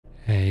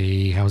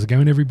Hey, how's it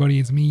going everybody?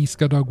 It's me,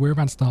 ScottDog. We're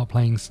about to start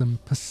playing some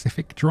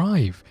Pacific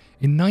Drive.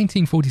 In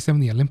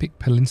 1947, the Olympic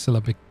Peninsula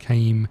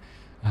became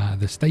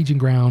the staging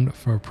ground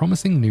for a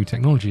promising new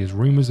technology. As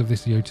rumours of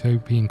this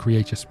utopian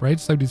creature spread,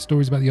 so did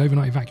stories about the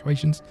overnight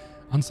evacuations,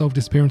 unsolved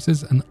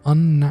disappearances, and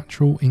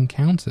unnatural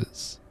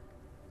encounters.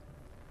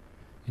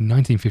 In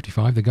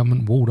 1955, the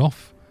government walled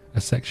off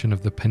a section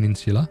of the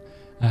peninsula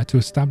to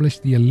establish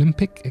the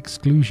Olympic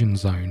Exclusion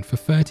Zone. For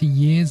 30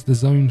 years, the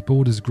zone's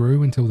borders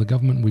grew until the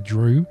government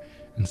withdrew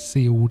and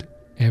sealed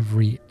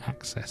every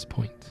access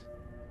point.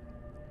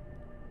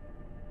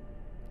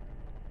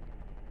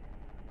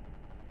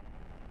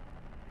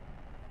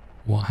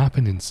 What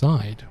happened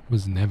inside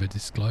was never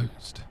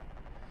disclosed.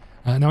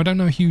 Now, I don't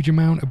know a huge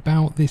amount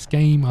about this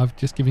game. I've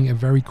just given it a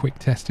very quick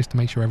test just to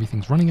make sure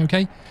everything's running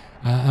okay.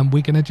 And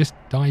we're going to just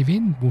dive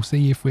in. We'll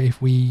see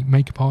if we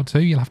make a part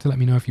 2. You'll have to let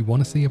me know if you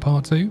want to see a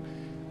part 2.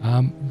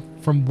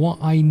 From what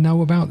I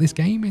know about this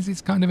game is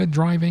it's kind of a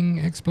driving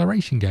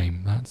exploration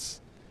game. That's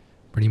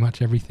pretty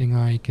much everything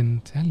I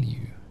can tell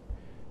you.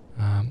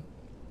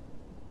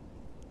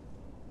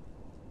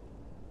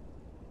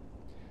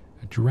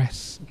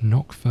 Address,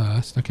 knock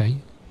first. Okay.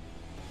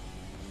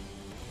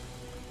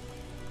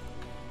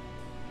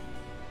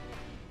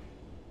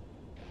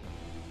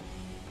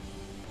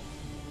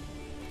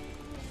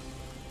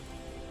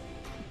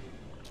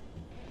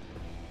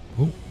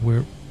 Oh,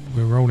 we're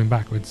rolling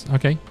backwards.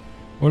 Okay.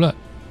 Well, look.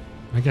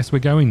 I guess we're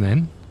going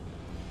then.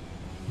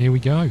 Here we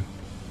go.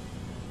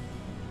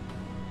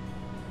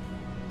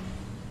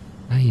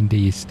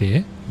 A&D is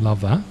steer.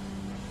 Love that.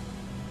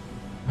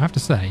 I have to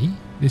say,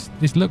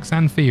 this looks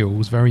and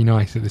feels very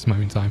nice at this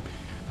moment in time.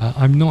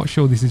 I'm not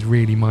sure this is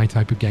really my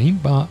type of game,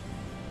 but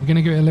we're going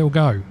to give it a little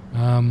go.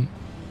 Now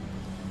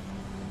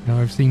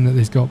I've seen that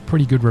it's got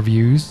pretty good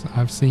reviews.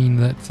 I've seen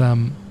that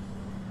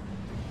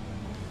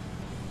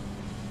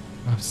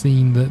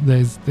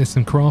there's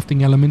some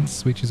crafting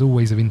elements, which is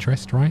always of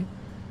interest, right?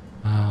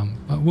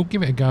 But we'll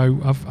give it a go.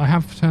 I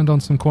have turned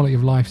on some quality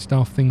of life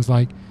stuff. Things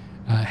like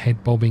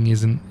head bobbing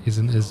isn't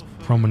as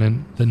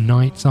prominent. The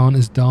nights aren't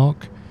as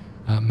dark,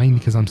 mainly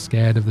because I'm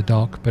scared of the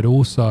dark. But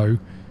also,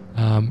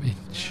 it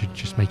should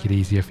just make it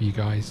easier for you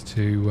guys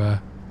to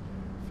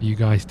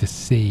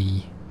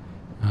see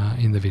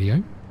in the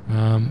video.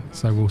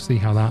 So we'll see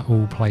how that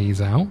all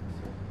plays out.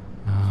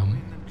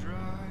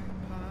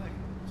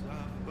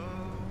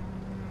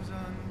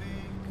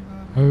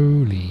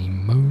 Holy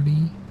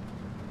moly.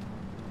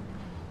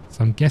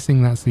 So I'm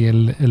guessing that's the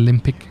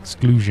Olympic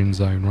Exclusion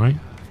Zone, right?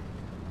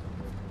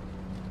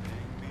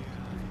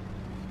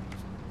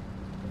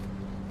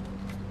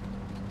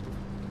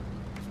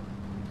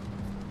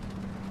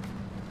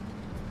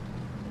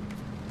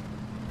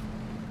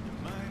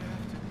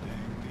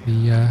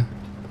 The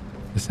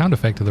sound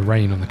effect of the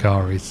rain on the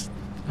car is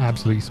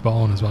absolutely spot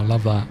on as well. I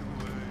love that.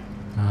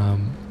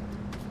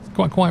 It's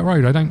quite a quiet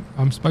road. I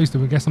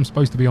guess I'm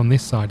supposed to be on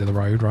this side of the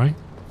road, right?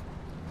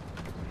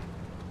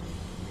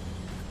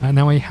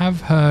 Now I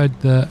have heard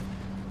that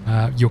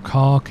your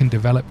car can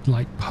develop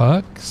like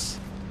perks,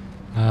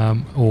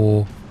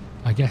 or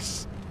I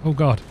guess, oh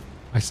god,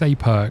 I say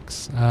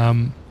perks.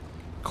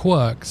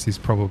 Quirks is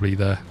probably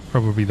the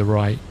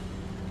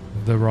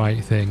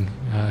right thing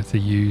to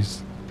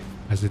use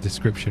as a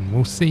description.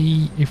 We'll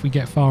see if we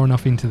get far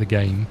enough into the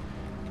game.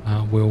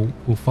 We'll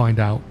find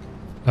out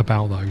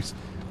about those.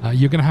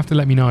 You're going to have to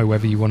let me know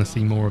whether you want to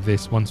see more of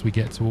this once we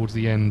get towards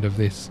the end of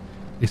this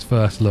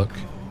first look,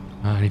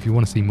 and if you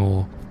want to see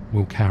more,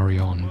 we'll carry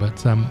on.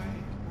 But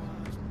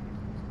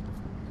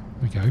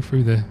we go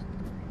through the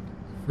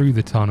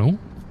tunnel.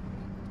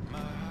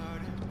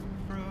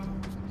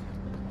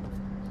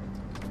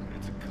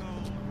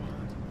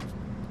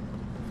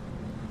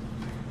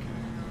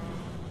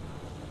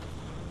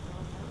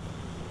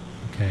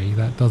 Okay,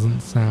 that doesn't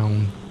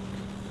sound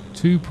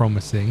too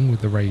promising with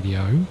the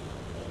radio.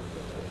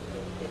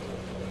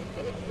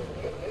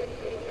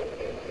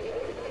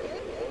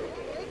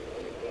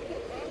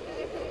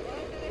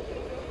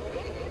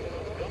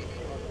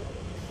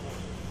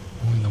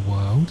 What in the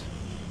world?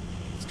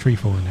 It's a tree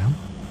falling down.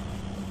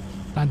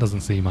 That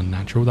doesn't seem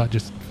unnatural. That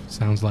just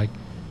sounds like,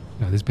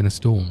 you know, there's been a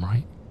storm,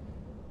 right?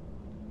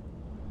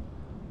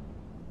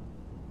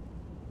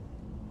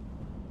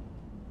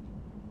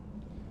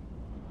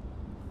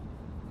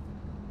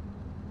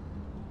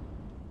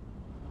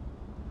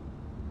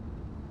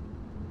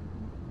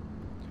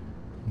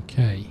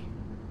 Okay.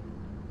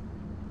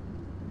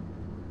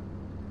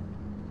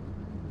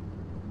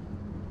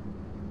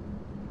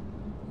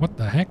 What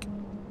the heck?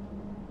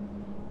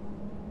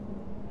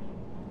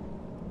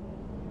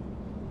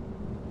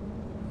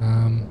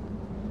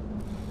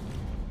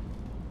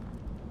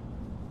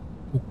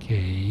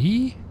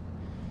 Okay.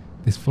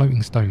 There's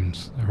floating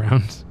stones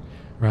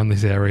around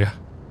this area.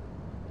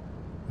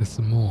 There's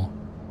some more.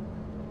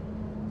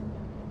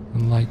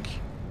 And like,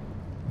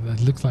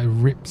 it looks like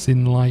rips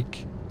in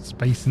like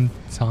space and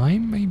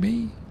time,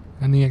 maybe?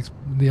 And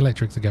the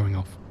electrics are going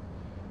off.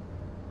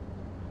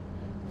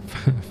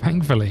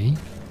 Thankfully,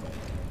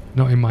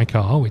 not in my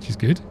car, which is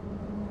good.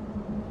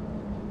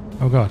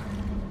 Oh god.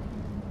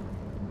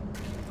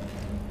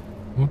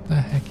 What the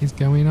heck is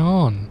going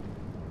on?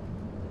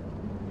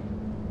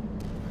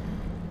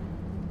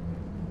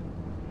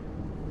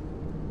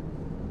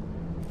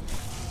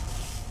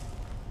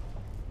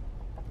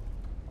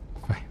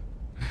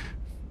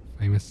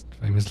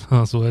 Famous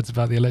last words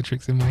about the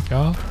electrics in my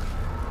car.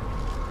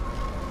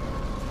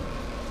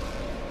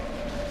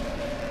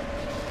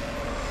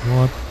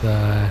 What the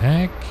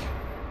heck?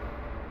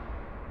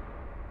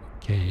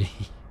 Okay.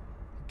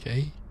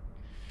 Okay.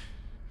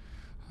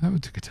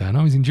 That took a turn.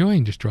 I was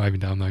enjoying just driving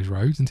down those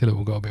roads until it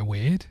all got a bit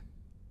weird.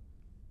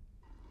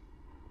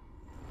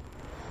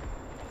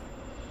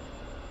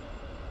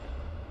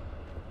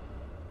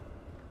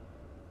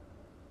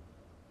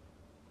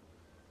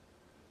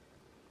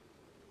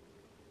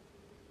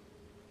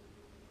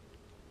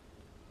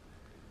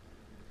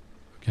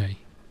 Okay.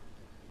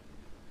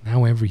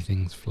 Now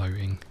everything's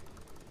floating.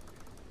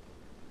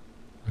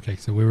 Okay,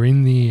 so we're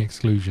in the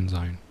exclusion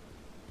zone.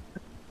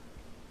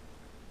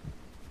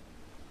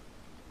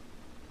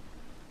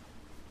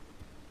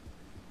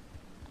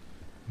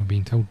 We're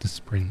being told to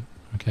sprint.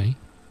 Okay.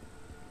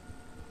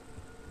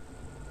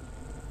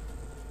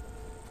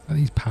 Are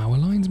these power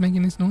lines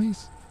making this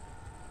noise?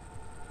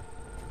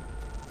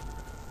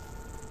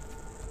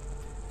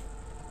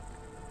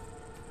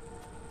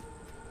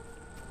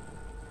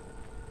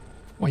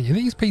 Wait, are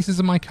these pieces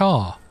of my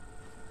car?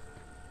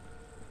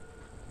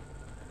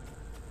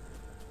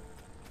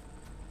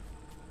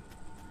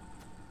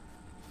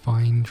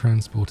 Fine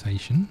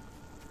transportation.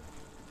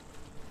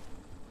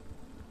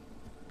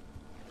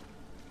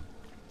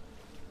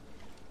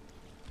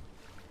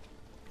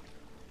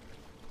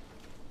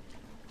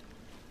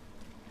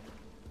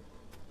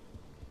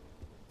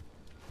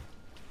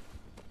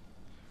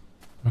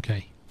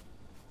 Okay.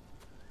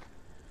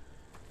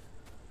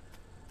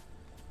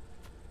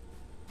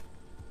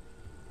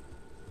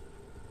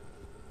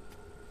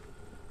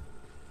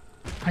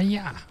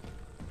 Hiya!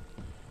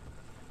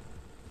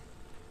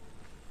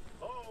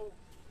 Hello?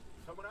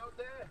 Someone out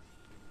there?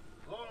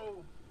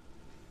 Hello?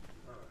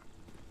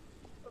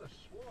 What a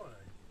swan.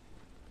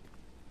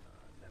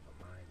 Never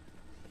mind.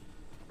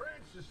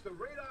 Francis, the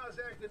radar's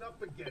acting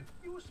up again.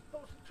 You were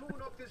supposed to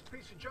tune up this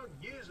piece of junk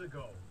years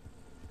ago.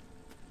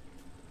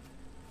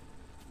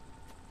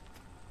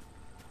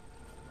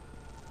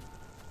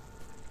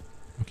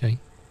 Okay.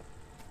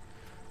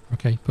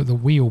 Okay, put the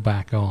wheel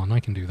back on. I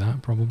can do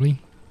that, probably.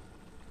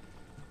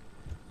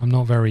 I'm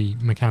not very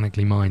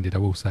mechanically minded, I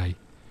will say.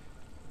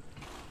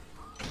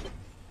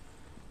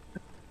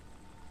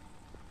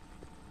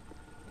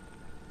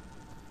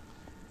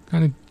 What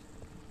kind of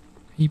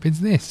heap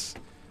is this?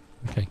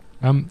 Okay.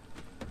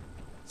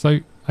 So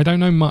I don't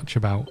know much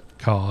about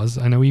cars.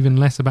 I know even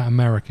less about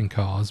American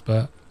cars,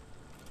 but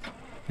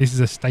this is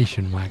a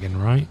station wagon,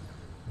 right?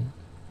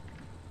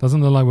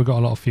 Doesn't look like we've got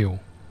a lot of fuel.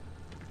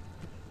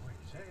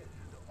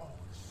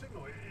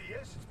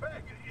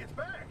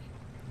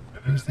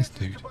 Who's this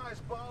dude?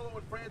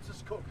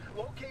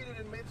 Located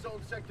in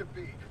mid-zone sector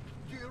B.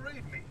 Do you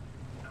read me?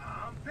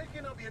 I'm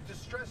picking up your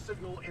distress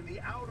signal in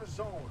the outer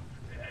zone.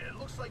 It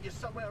looks like you're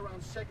somewhere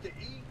around sector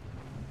E.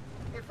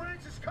 Hey,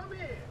 Francis, come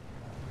here.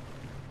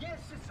 Yes,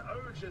 it's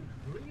urgent.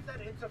 Leave that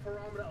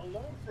interferometer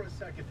alone for a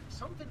second.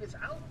 Something is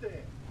out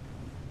there.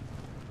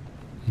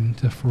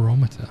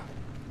 Interferometer.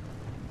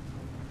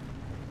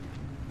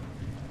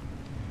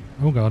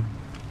 Oh god.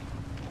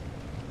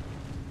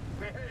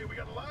 Hey, we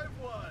got a live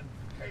one.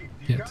 Hey,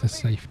 Get to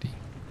safety.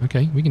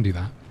 Okay, we can do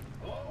that.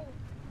 Hello?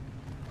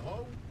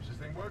 Hello? Is this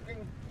thing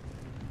working?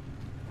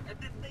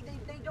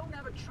 They don't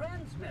have a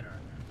transmitter.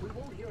 We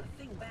won't hear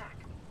a thing back.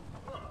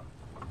 Huh.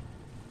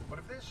 But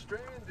if they're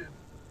stranded,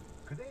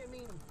 could they, I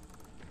mean,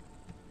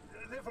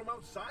 they're from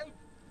outside?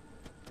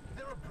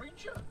 They're a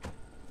preacher?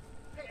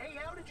 Hey,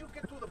 how did you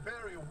get through the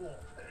barrier wall?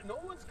 No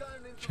one's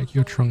gotten into Check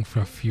your trunk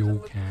for a fuel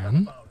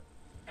can.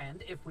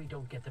 And if we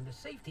don't get them to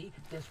safety,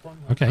 this one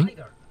won't Okay.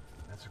 either.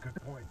 That's a good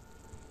point.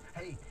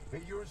 Hey,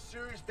 you're in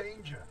serious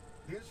danger.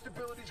 The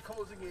instability's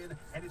closing in,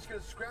 and it's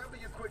gonna scramble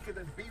you quicker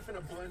than beef in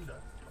a blender.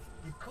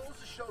 Your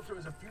closest shelter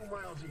is a few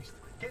miles east.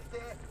 Get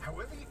there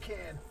however you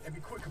can, and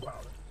be quick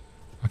about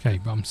it. Okay,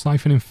 but I'm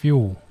siphoning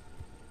fuel.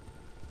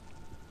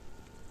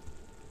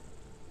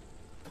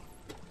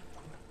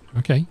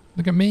 Okay,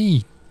 look at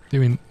me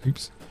doing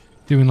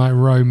like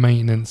road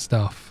maintenance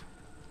stuff.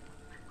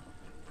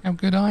 How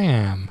good I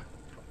am.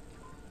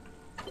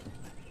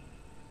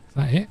 Is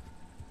that it?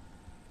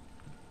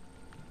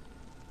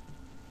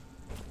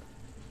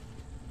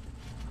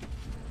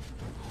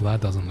 Well,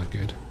 that doesn't look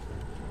good.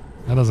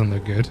 That doesn't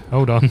look good.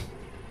 Hold on.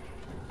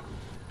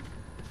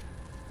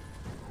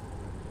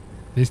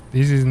 This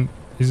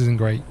isn't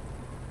great.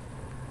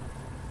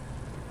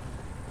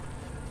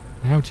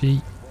 Ouchie.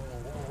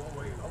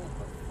 Whoa, wait, hold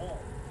the phone.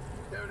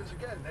 There it is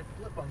again, that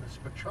blip on the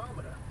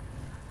spectrometer.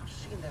 I've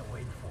seen that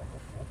waveform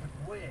before,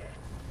 but where?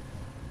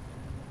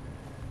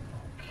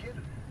 Oh,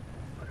 kidding.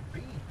 Could it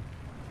be?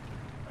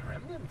 A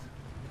remnant?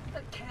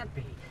 That can't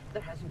be.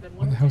 There hasn't been What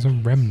one. the hell's a in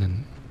decades.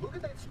 remnant? Look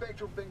at that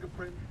spectral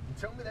fingerprint and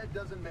tell me that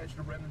doesn't match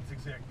the remnants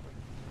exactly.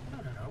 No.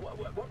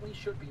 What we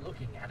should be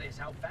looking at is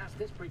how fast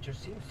this creature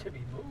seems to be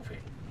moving.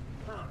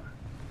 Huh.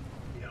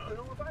 You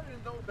know, if I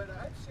didn't know better,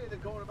 I'd say they're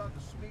going about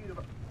the speed of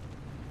a...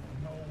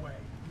 No way.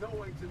 No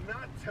way. Do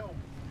not tell me.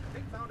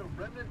 They found a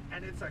remnant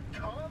and it's a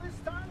car this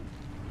time?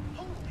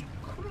 Holy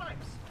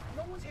cripes.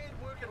 No one's had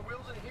working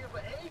wheels in here for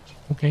ages.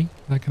 Okay,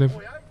 that could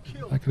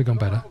have gone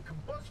better.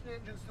 Combustion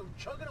engine still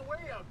chugging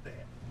away out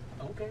there.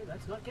 Okay,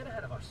 let's not get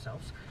ahead of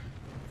ourselves.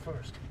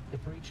 First, the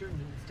breacher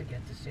needs to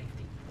get to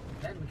safety.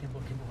 Then we can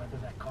look into whether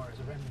that car is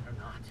a remnant or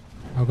not.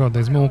 Oh god,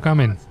 there's more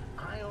coming.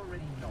 I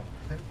already know.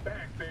 They're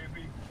back,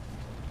 baby.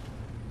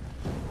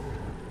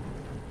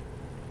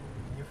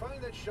 When you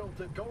find that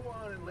shelter, go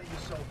on and let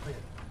yourself in.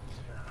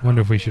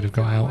 Wonder if we should have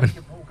got out.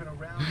 You're poking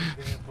around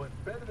there, but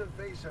better to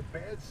face a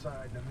bad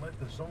side than let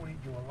the zone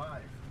eat you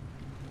alive.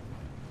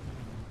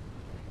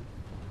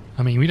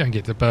 I mean, we don't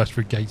get to burst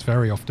through gates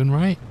very often,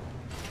 right?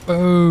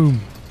 Boom!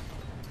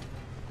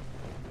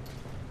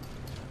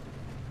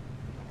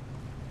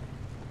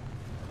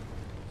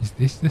 Is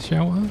this the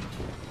shelter?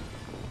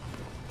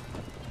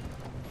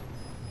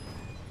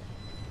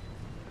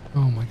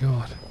 Oh my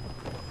god.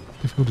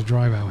 Difficult to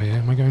drive out here.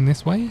 Am I going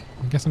this way?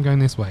 I guess I'm going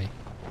this way.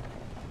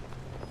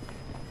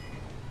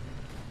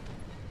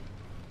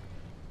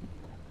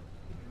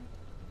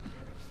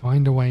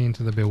 Find a way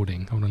into the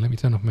building. Hold on, let me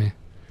turn off my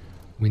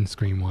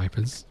windscreen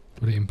wipers.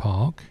 Put it in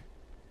park.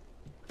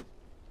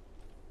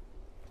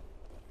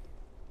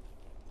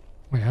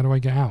 Wait, how do I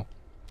get out?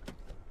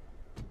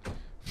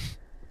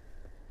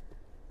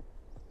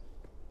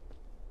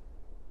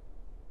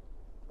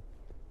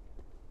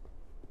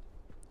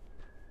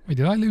 Wait,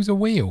 did I lose a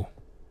wheel?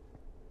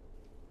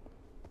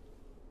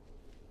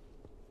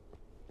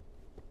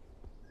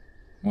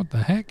 What the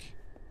heck?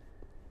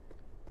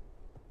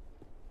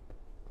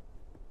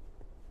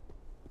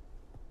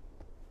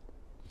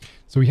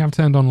 So we have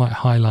turned on like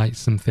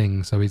highlights and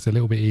things, so it's a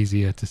little bit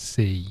easier to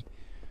see.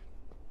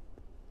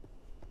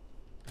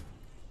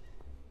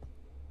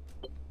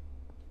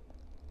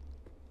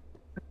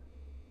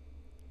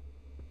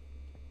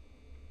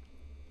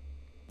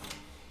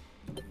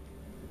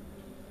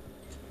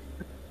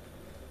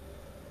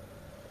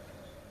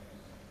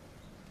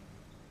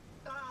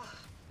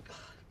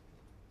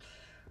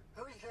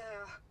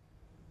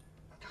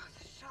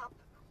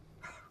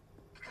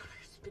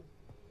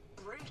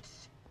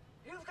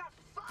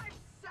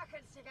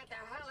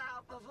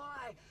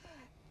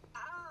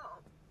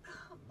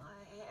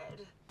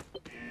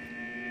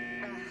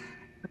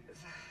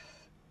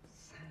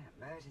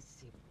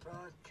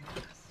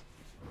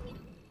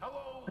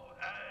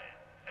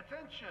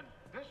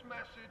 This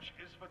message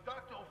is for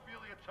Dr.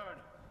 Ophelia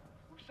Turner.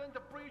 We've sent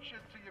a breacher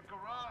to your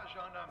garage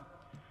on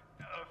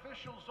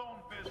official zone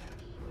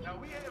business. Now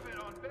we have it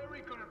on very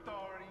good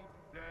authority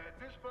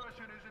that this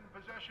person is in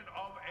possession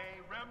of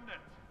a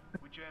remnant,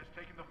 which has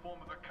taken the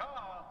form of a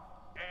car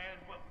and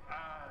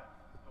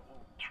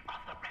Get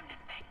off the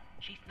remnant thing.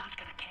 She's not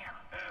gonna care.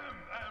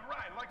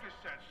 Right, like I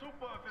said,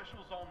 super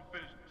official zone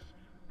business.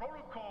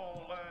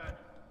 Protocol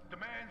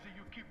demands that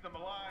you keep them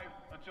alive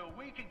until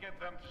we can get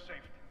them to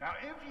safety. Now,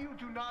 if you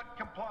do not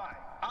comply,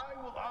 I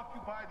will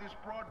occupy this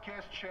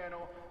broadcast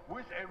channel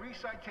with a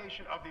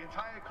recitation of the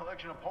entire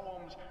collection of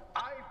poems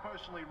I've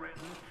personally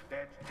written.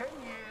 That's 10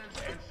 years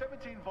and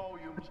 17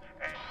 volumes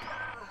and...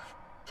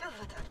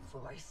 That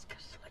voice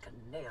goes like a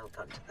nail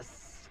gun to the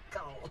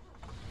skull.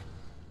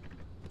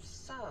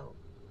 So,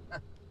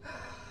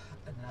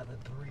 another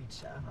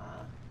breacher,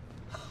 huh?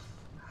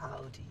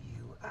 How do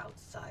you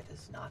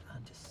outsiders not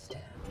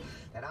understand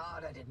that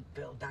Arda didn't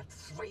build that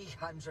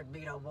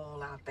 300-meter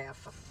wall out there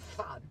for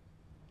fun?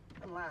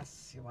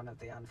 Unless you're one of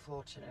the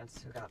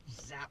unfortunates who got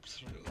zapped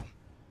through.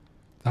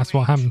 That's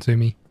what happened to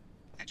me.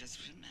 I just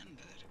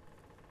remembered.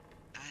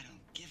 I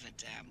don't give a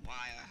damn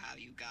why or how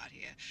you got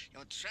here.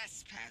 You're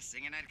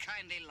trespassing, and I'd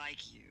kindly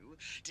like you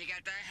to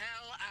get the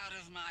hell out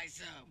of my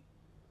zone.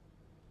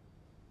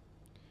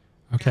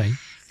 Okay.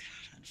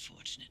 God,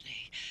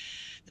 unfortunately,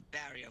 the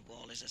barrier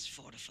wall is as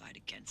fortified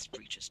against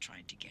breaches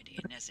trying to get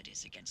in as it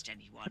is against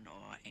anyone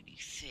or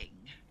anything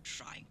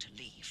trying to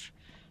leave.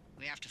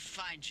 We have to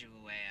find you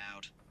a way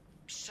out.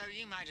 So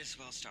you might as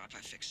well start by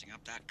fixing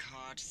up that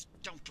car. Just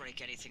don't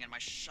break anything in my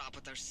shop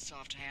with those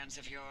soft hands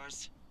of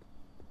yours.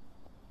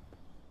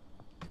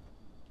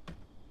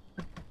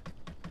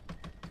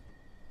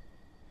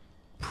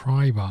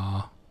 Pry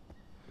bar.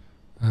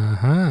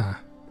 Uh-huh.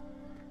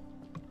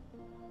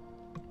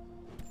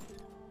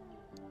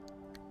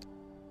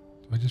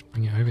 Do I just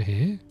bring it over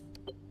here?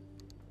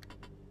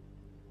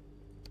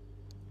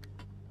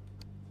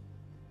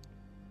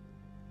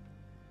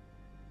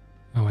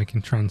 Oh, I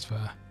can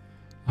transfer.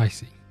 I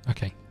see.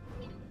 Okay.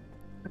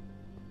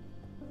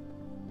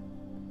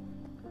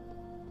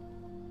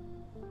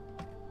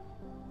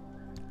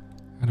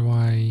 How do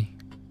I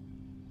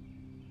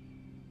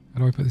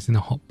put this in a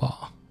hot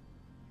bar?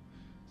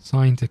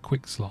 Sign to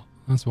quick slot.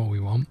 That's what we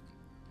want.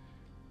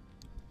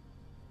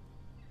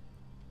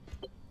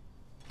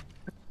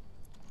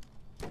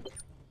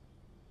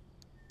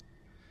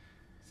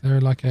 Is there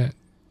like a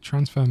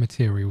transfer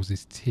materials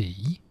is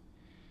T?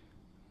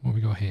 What have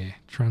we got here?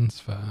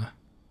 Transfer.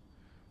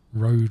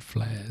 Road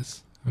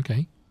flares.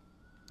 Okay.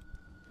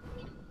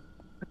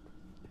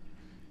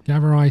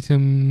 Gather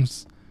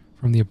items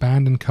from the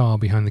abandoned car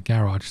behind the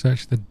garage.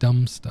 Search the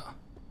dumpster.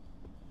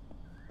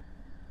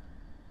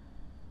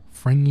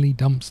 Friendly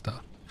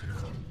dumpster.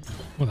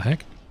 What the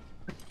heck?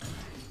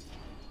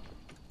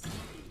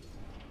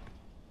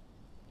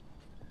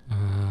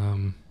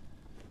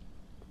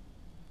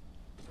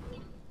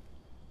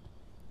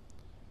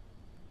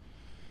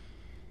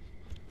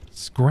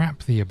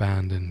 Scrap the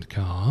abandoned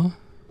car.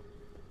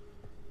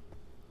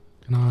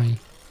 Can I?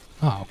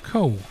 Oh,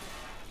 cool.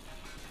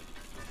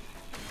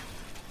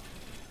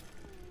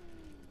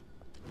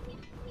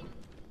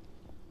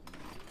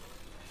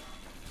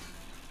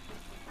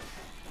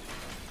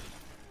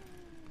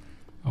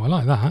 Oh, I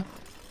like that.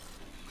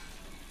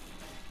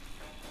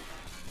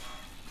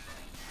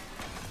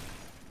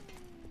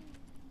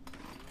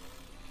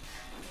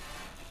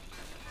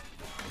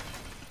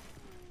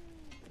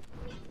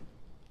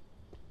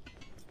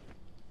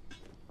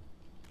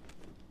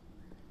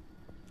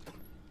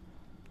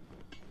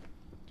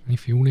 Any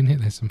fuel in here?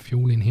 There's some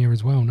fuel in here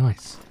as well.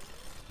 Nice.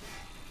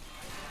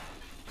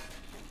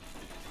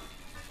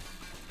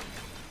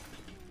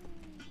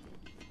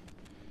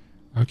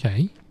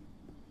 Okay.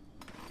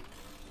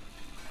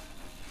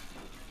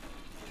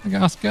 Look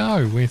at us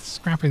go. We're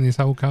scrapping this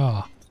whole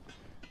car.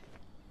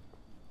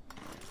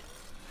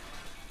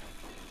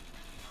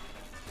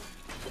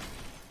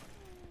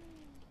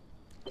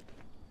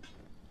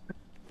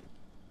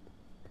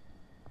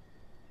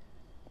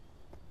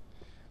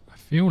 I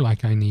feel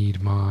like I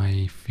need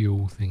my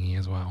fuel thingy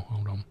as well.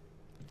 Hold on.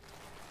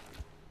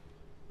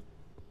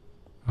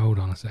 Hold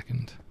on a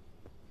second.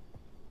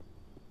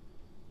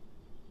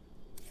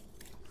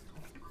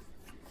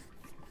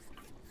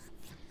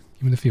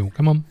 Give me the fuel.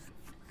 Come on.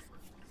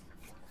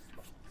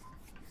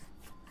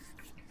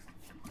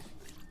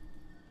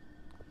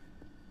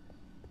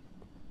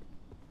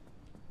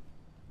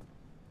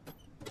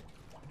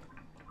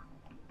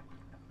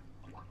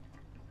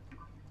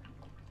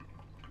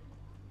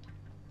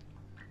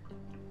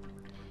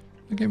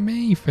 Look at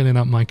me filling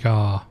up my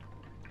car.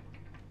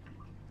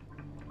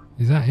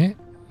 Is that it?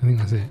 I think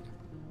that's it.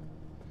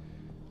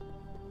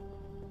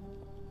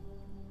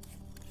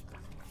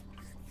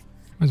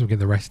 Might as well get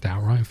the rest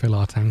out, right? And fill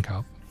our tank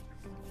up.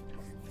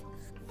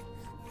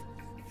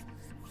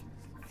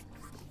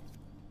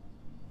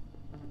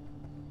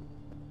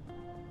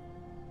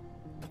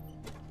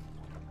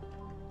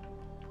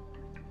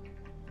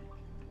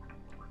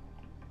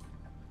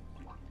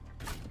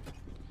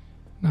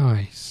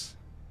 Nice.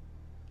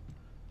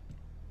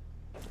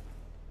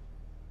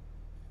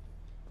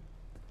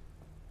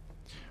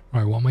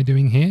 Right, what am I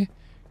doing here?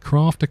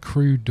 Craft a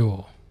crude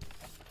door.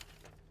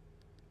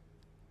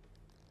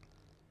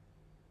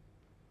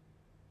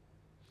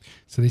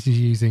 So this is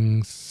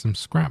using some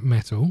scrap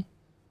metal,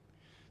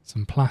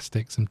 some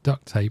plastic, some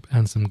duct tape,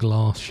 and some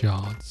glass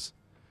shards.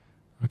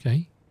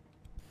 Okay.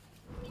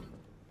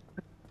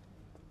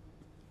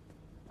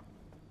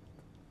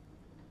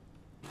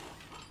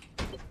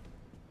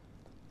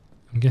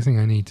 I'm guessing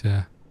I need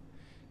to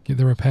get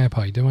the repair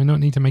party. Do I not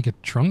need to make a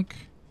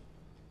trunk?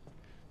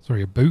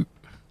 Sorry, a boot.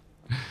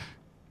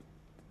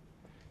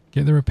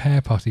 Get the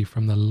repair potty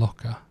from the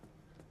locker.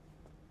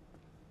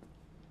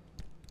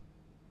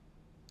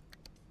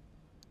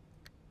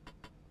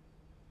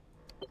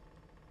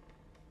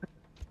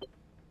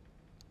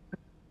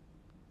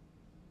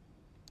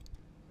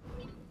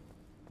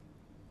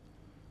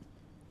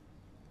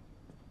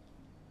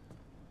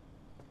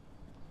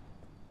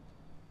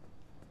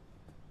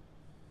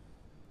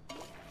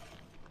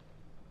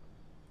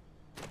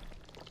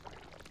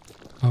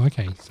 Oh,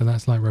 okay. So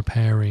that's like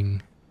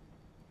repairing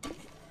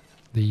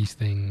these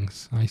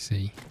things. I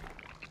see.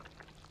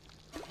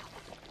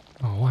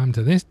 Oh, what happened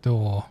to this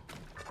door?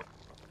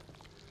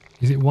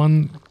 Is it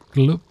one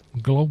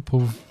glop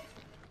of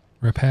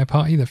repair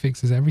party that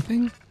fixes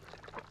everything?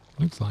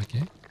 Looks like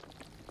it.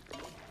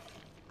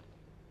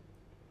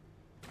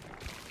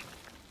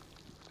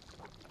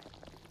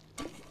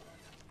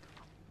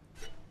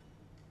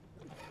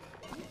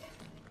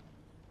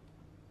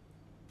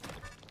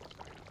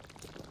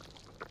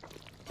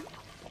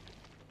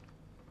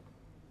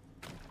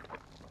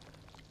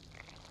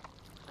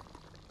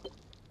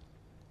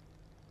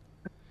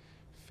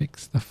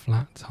 Fix the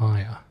flat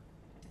tire.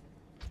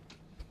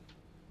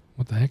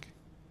 What the heck?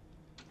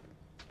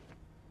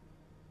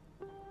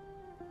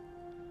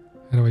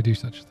 How do I do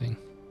such a thing?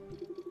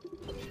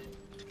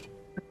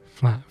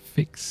 Flat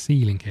fix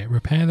sealing kit.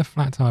 Repair the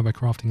flat tire by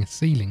crafting a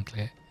sealing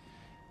kit.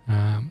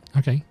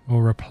 Okay,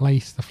 or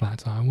replace the flat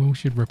tire. Well, we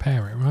should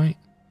repair it, right?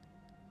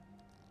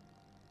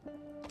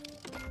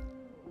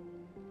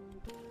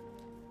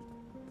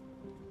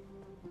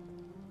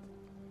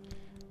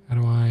 How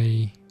do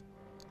I...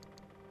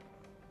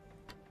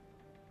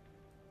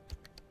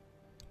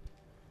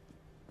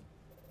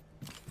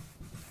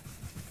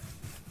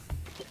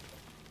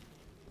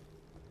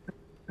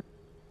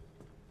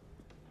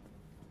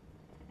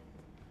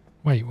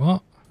 Wait,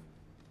 what?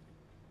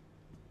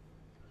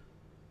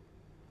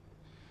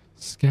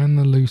 Scan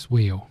the loose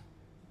wheel.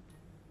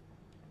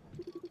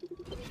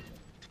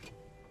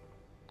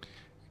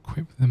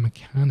 Equip the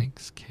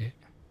mechanics kit.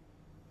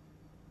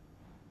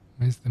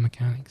 Where's the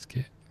mechanics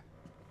kit?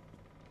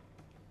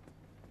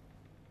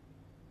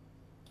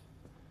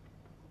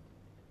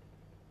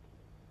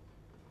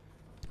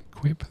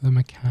 Equip the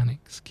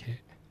mechanics kit.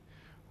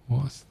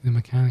 What's the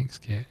mechanics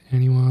kit?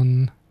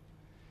 Anyone?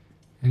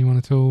 Anyone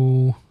at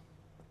all?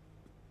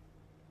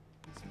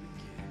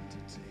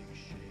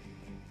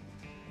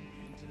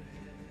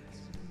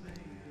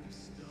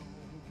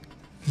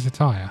 Is this a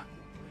tyre?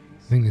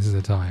 I think this is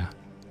a tyre.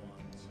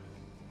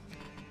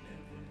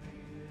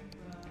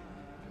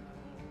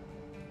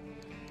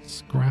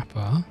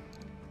 Scrapper.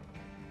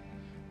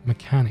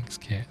 Mechanics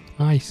kit.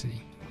 I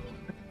see.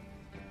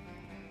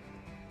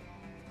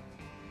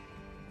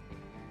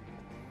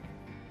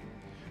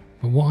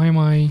 But why am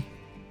I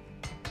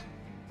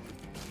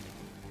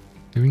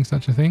doing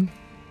such a thing?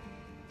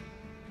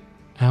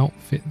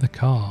 Outfit the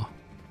car.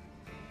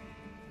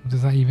 What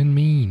does that even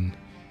mean?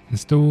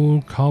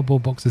 Install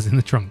cardboard boxes in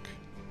the trunk.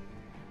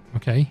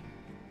 Okay.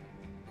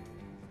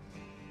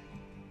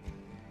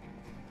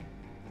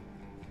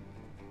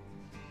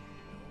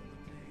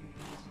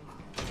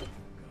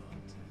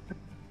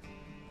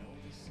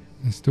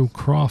 Install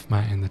craft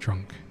mat in the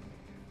trunk.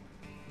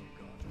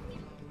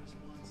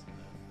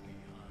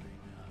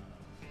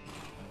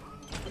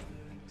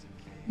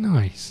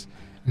 Nice.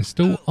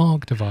 Install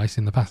arc device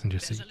in the passenger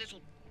seat. There's a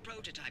little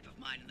prototype of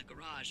mine in the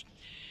garage.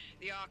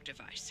 The arc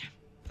device.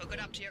 Hook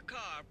it up to your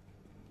car,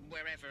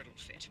 wherever it'll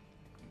fit.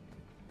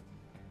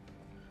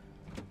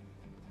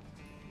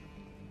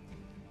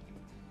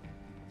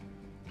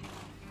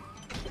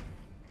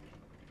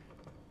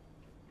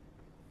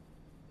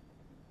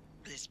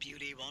 This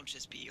beauty won't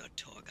just be your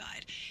tour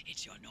guide.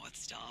 It's your North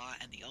Star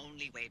and the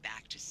only way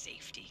back to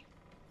safety.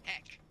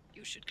 Heck,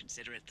 you should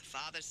consider it the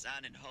Father,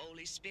 Son, and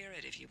Holy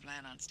Spirit if you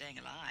plan on staying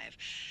alive.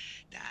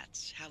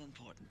 That's how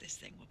important this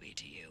thing will be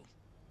to you.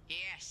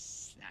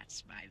 Yes,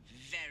 that's my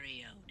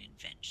very own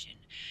invention.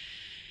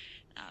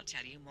 I'll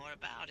tell you more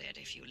about it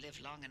if you live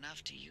long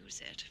enough to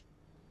use it.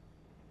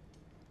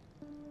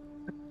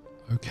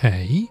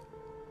 Okay.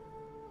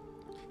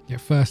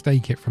 Get first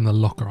aid kit from the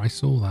locker. I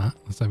saw that.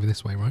 That's over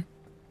this way, right?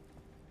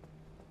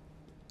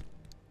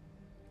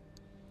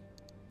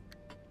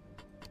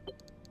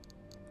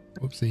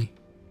 Whoopsie.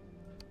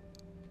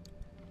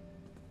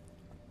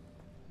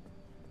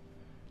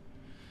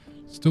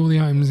 Store the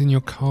items in your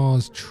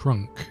car's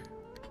trunk.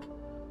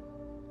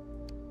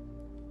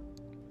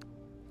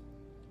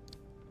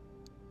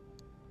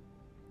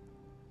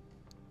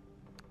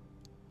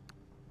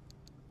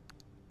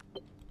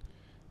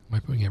 Am I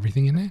putting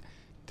everything in there?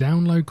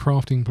 Download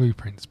crafting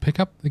blueprints. Pick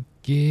up the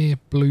gear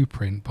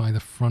blueprint by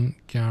the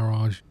front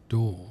garage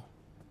door.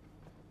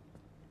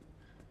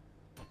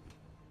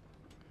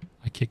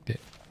 I kicked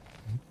it.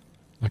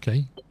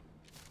 Okay.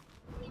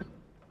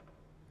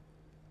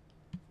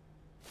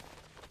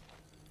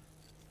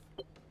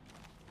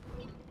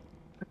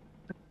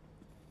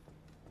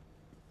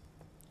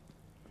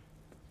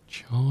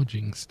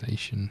 Charging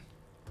station.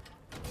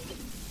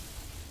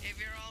 If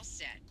you're all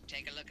set,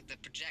 take a look at the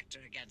projector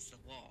against the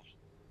wall.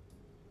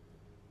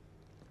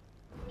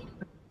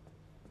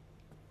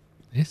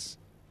 This?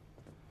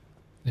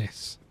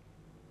 This.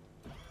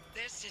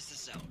 This is the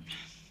zone.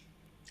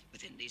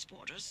 Within these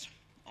borders,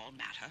 all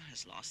matter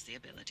has lost the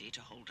ability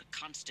to hold a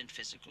constant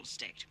physical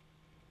state.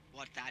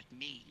 What that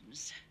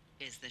means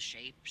is the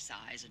shape,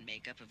 size, and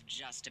makeup of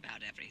just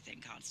about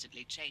everything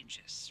constantly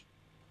changes.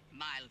 A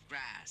mile of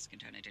grass can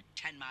turn into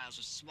 10 miles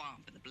of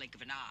swamp in the blink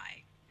of an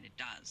eye, and it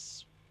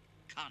does.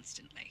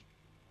 Constantly.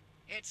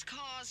 It's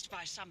caused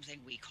by something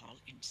we call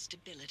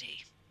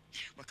instability.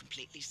 We're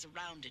completely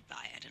surrounded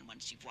by it, and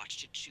once you've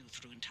watched it chew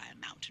through entire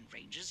mountain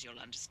ranges, you'll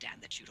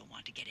understand that you don't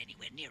want to get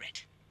anywhere near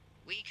it.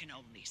 We can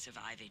only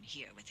survive in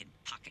here within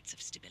pockets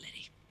of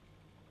stability.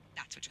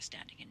 That's what you're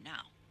standing in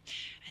now.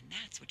 And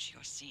that's what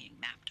you're seeing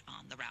mapped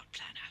on the route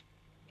planner.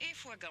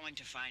 If we're going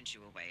to find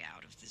you a way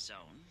out of the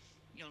zone,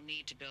 you'll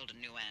need to build a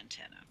new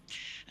antenna.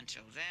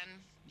 Until then,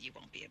 you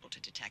won't be able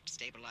to detect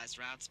stabilized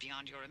routes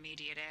beyond your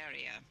immediate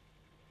area.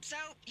 So,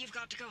 you've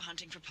got to go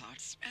hunting for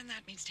parts, and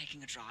that means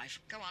taking a drive.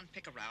 Go on,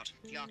 pick a route.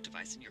 The arc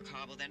device in your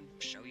car will then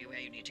show you where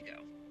you need to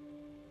go.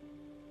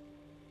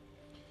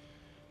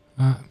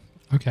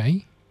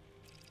 Okay.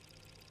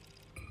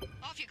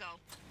 Off you go.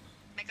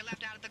 Make a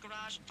left out of the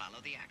garage and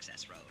follow the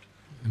access road.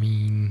 I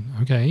mean,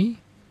 okay.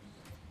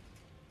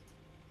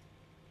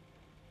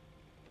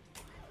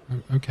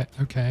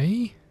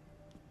 Okay.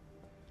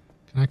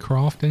 Can I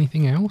craft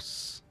anything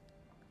else?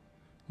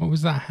 What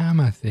was that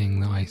hammer thing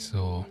that I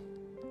saw?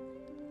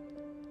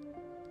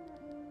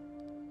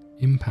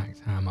 Impact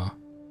hammer.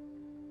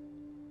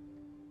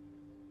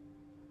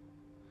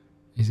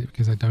 Is it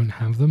because I don't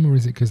have them, or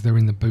is it because they're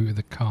in the boot of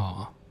the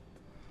car?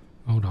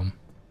 Hold on.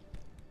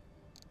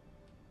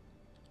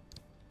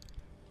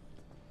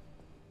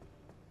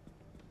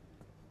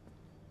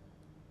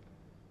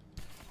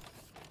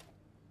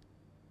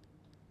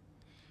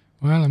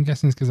 Well, I'm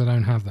guessing it's because I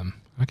don't have them.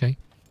 Okay.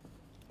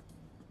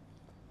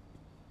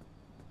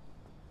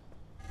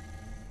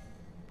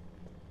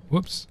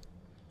 Whoops.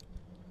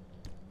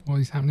 What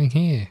is happening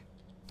here?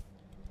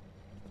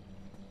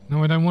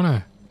 No, I don't want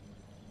to.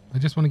 I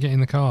just want to get in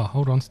the car.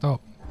 Hold on,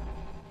 stop.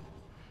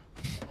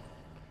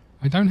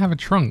 I don't have a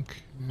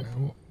trunk.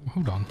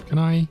 Hold on. Can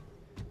I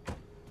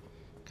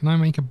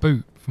make a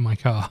boot for my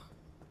car?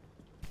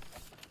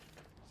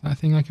 Is that a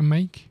thing I can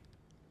make?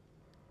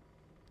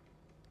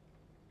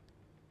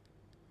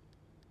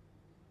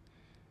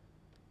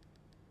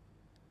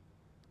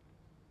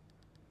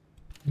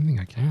 I don't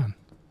think I can.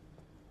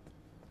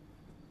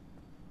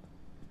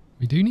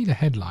 We do need a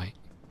headlight.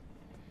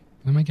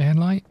 Can I make a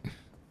headlight?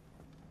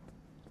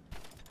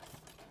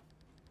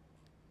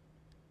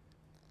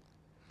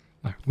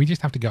 No, we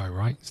just have to go,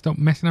 right? Stop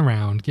messing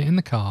around, get in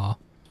the car,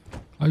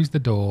 close the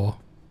door,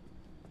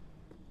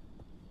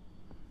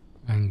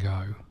 and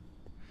go.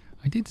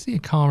 I did see a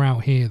car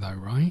out here though,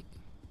 right?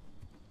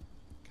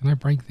 Can I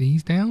break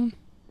these down?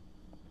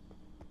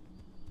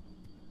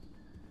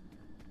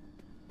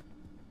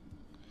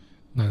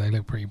 No, they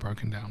look pretty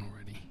broken down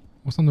already.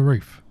 What's on the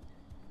roof?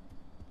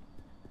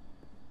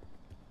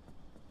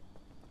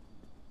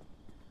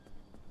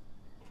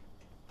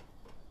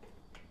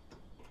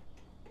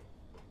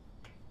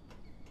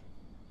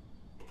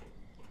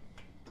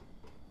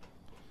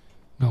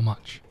 Not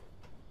much.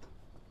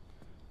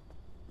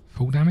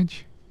 Full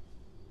damage?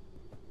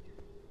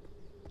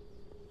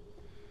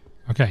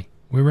 Okay,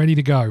 we're ready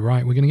to go.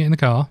 Right, we're going to get in the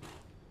car.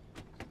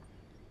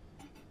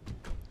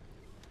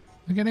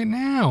 Look at it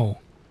now.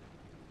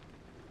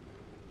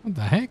 What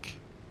the heck?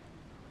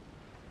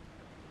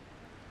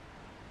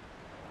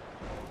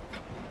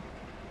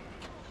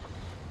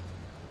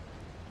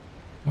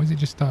 Why has it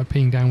just started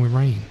peeing down with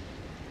rain?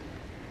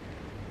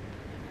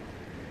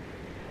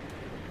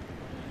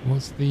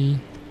 What's the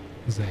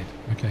Z?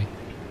 Okay.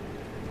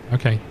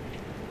 Okay.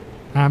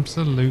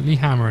 Absolutely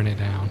hammering it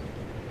down.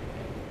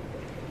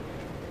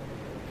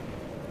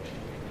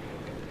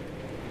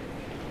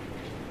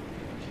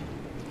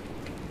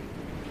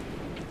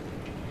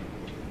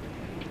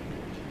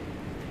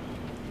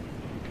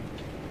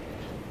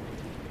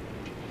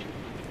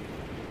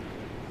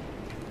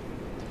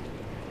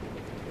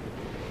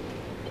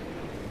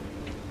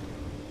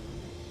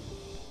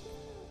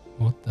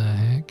 What the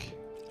heck?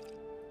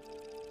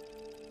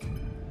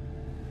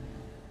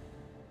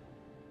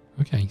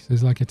 Okay, so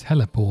there's like a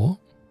teleport.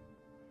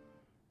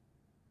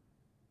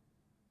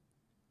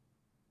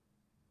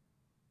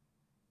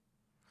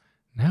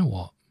 Now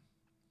what?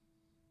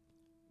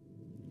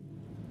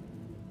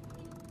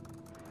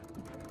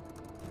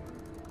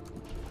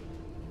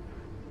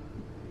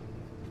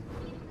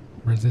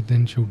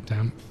 Residential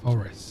damp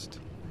forest.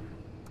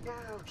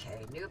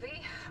 Okay, newbie.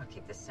 I'll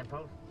keep this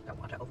simple. Don't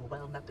want to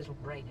overwhelm that little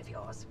brain of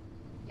yours.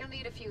 You'll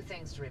need a few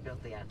things to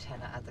rebuild the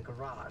antenna at the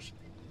garage.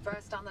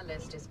 First on the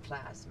list is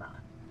plasma.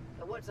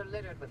 The woods are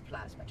littered with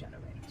plasma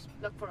generators.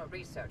 Look for a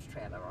research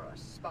trailer or a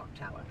spark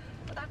tower.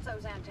 But that's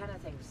those antenna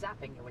things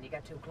zapping you when you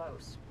get too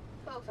close.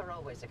 Both are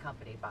always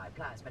accompanied by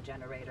plasma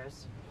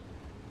generators.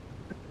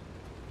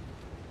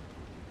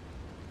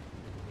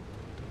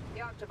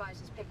 The ARC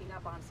device is picking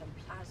up on some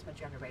plasma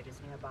generators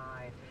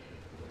nearby.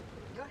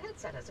 Your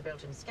headset has a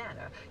built-in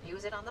scanner.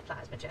 Use it on the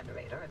plasma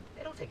generator and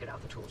it'll figure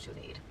out the tools you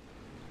need.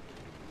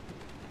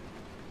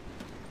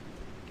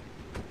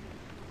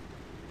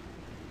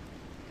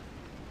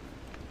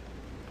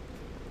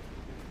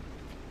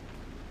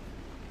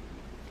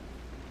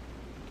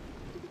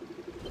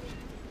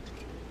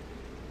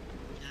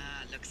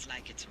 Looks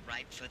like it's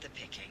ripe for the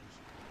picking.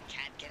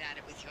 Can't get at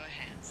it with your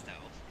hands, though.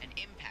 An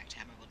impact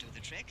hammer will do the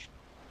trick.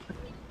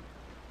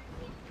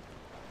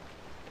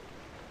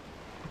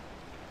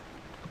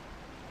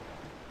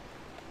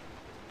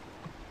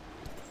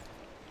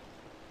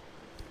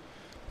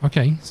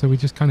 Okay, so we're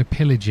just kind of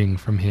pillaging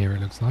from here,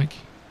 it looks like.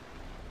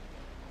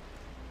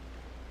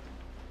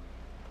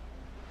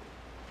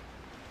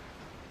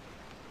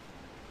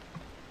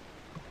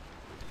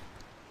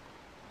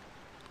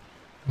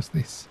 What's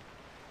this?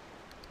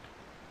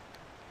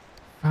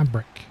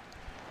 Fabric.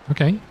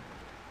 Okay.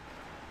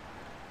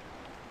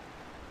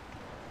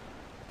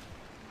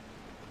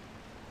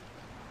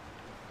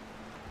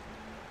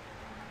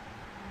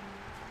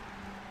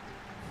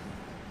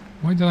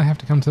 Why did I have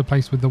to come to the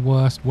place with the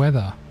worst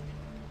weather?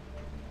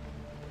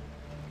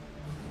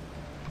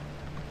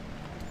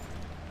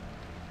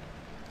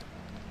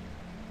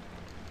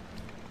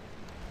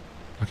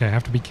 Okay, I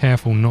have to be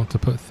careful not to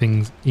put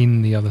things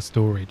in the other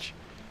storage.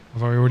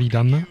 Have I already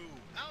done that?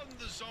 Out in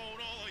the zone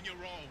all on your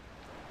own.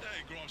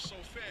 They grow so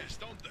fast,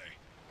 don't they?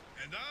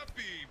 And I'll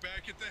be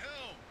back at the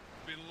helm.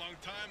 Been a long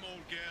time,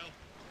 old gal.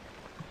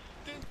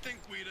 Didn't think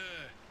we'd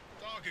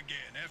talk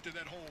again after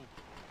that whole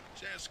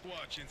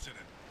Sasquatch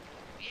incident.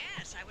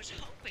 Yes, I was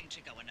hoping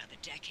to go another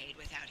decade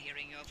without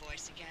hearing your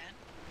voice again.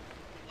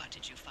 What,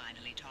 did you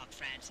finally talk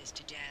Francis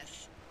to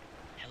death?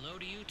 Hello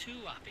to you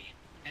too, Oppie.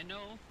 And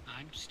no,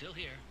 I'm still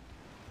here.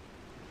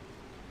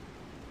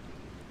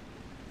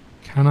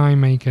 Can I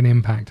make an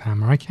impact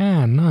hammer? I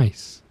can.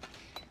 Nice.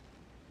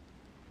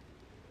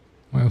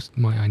 What else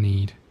might I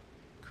need?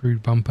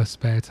 Crude bumper,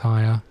 spare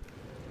tire.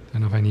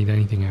 Don't know if I need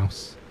anything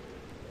else.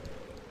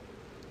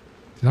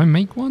 Did I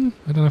make one?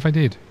 I don't know if I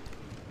did.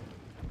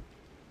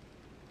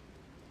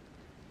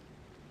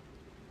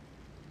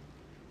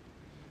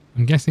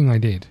 I'm guessing I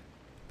did.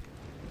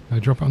 Did I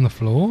drop it on the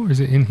floor? Is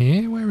it in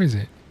here? Where is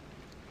it?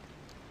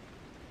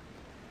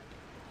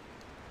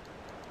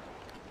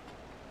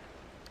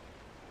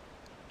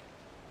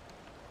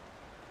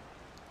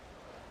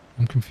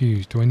 I'm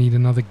confused. Do I need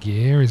another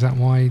gear? Is that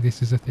why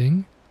this is a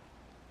thing?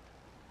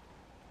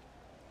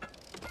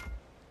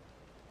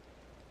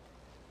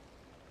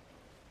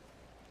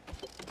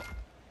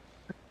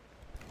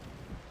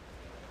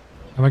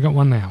 Have I got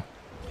one now?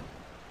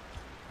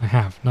 I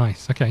have.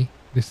 Nice. Okay.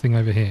 This thing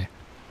over here.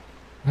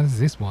 How does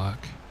this work?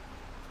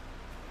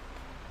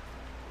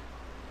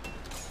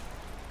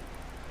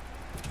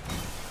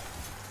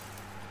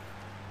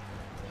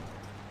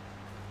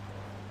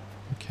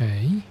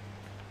 Okay.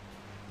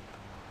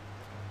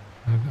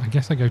 I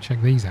guess I go check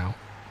these out.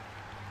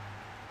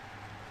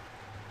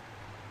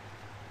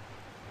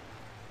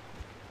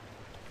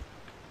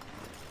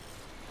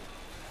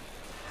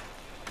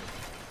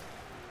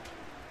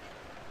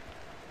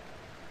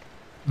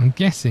 I'm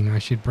guessing I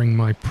should bring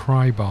my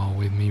pry bar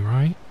with me,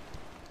 right?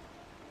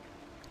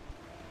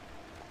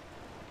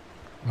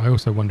 I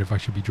also wonder if I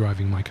should be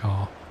driving my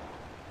car.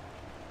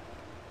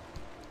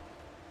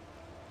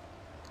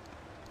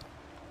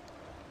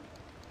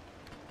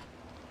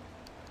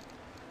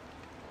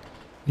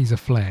 These are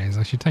flares.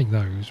 I should take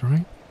those,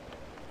 right?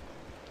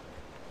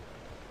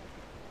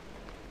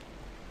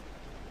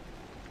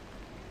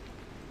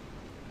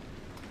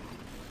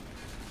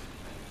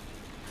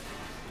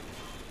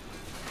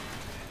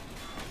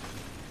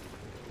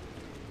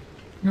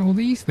 Look at all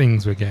these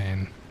things we're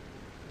getting.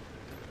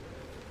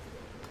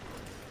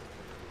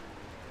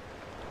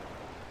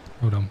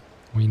 Hold on.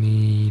 We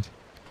need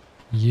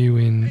you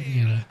in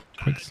a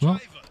quick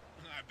slot. Driver,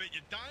 I bet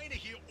you're dying to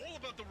hear all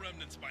about the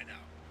remnants by now.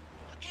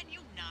 Can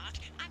you not?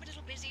 I'm a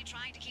little busy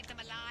trying to keep them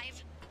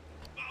alive.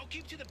 I'll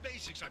keep to the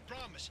basics, I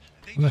promise.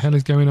 What the hell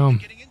is going on?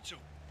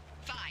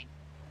 Fine.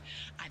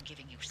 I'm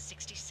giving you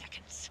 60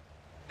 seconds.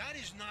 That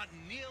is not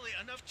nearly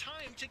enough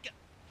time to get...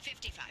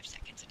 55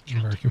 seconds and I'm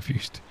count. very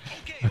confused.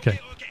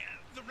 Okay.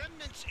 The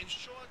remnants, in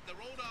short, they're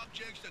old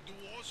objects that do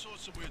all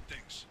sorts of weird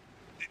things.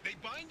 They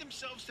bind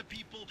themselves to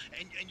people,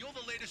 and you're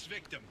the latest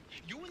victim.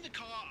 You and the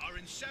car are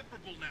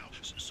inseparable now,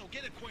 so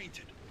get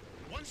acquainted.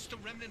 Once the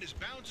remnant is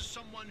bound to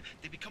someone,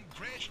 they become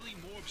gradually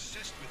more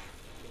obsessed with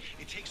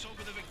it. It takes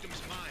over the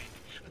victim's mind,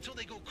 until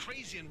they go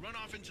crazy and run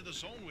off into the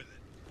zone with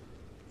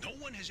it. No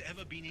one has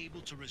ever been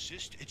able to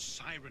resist its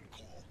siren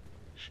call.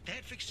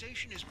 That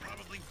fixation is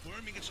probably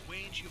worming its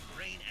way into your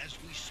brain as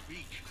we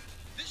speak.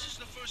 This is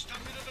the first time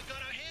we've ever got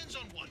our hands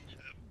on one.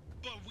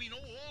 But we know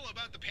all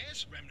about the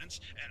past remnants,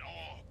 and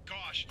oh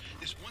gosh,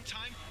 this one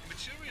time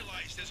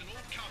materialized as an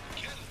old copper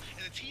kettle,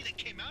 and the tea that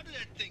came out of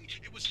that thing,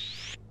 it was...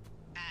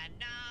 And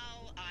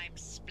now I'm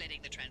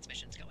splitting the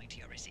transmissions going to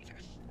your receiver.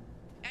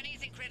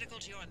 Anything critical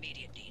to your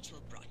immediate needs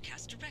will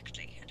broadcast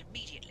directly and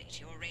immediately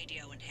to your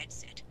radio and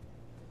headset.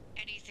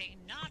 Anything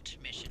not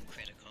mission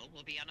critical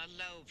will be on a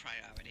low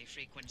priority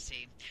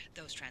frequency.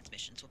 Those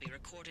transmissions will be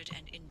recorded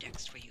and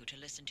indexed for you to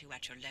listen to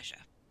at your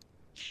leisure.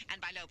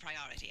 And by low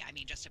priority, I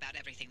mean just about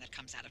everything that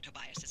comes out of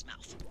Tobias's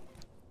mouth.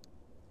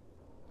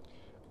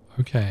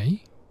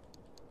 Okay.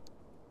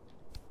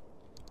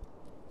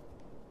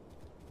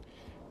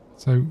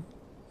 So,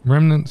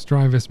 remnants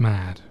drive us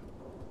mad.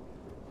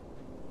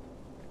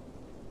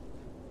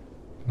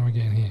 How do I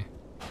get in here?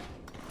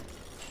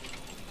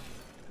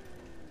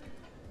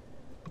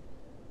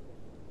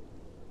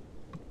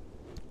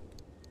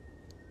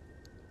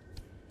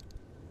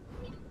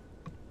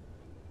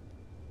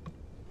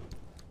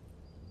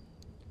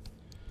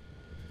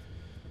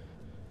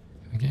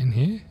 Get in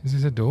here? Is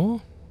this a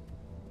door?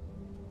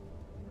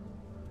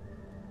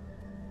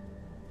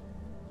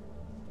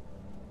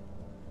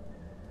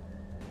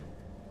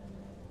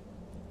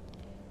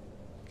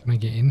 Can I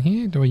get in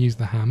here? Do I use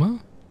the hammer?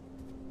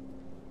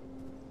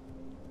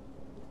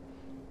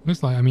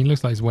 Looks like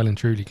it's well and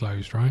truly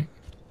closed, right?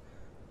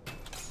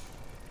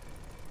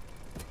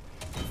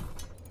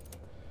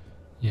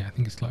 Yeah, I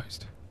think it's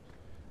closed.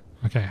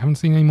 Okay, I haven't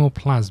seen any more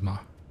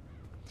plasma.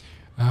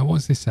 What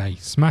does this say?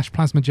 Smash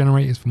plasma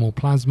generators for more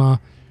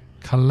plasma.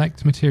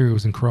 Collect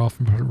materials and craft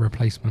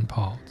replacement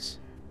parts.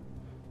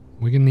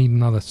 We're going to need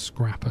another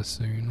scrapper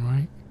soon,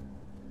 right?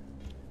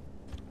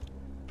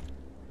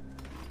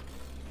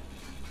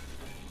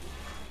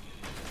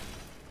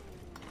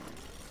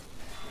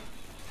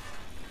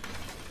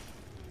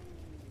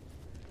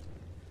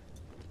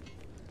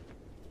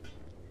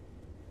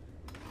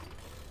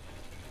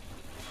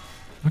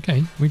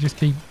 Okay, we just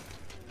keep...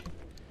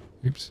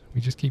 Oops,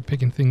 we just keep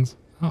picking things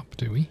up,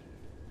 do we?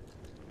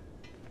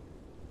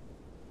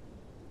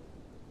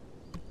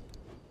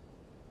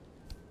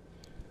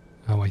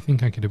 Oh, I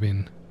think I could have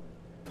been...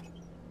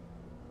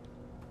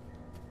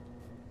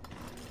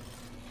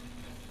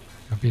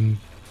 I've been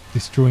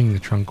destroying the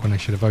trunk when I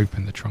should have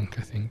opened the trunk,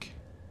 I think.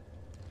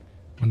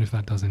 Wonder if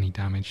that does any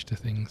damage to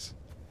things.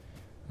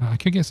 I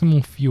could get some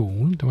more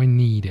fuel. Do I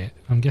need it?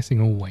 I'm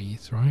guessing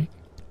always, right?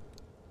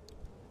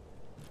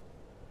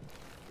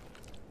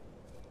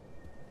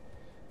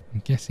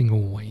 I'm guessing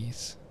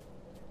always.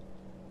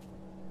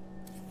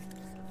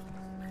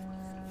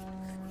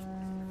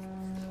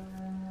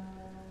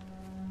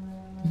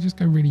 it just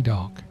go really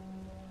dark?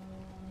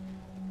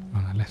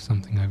 Oh, I left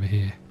something over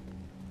here.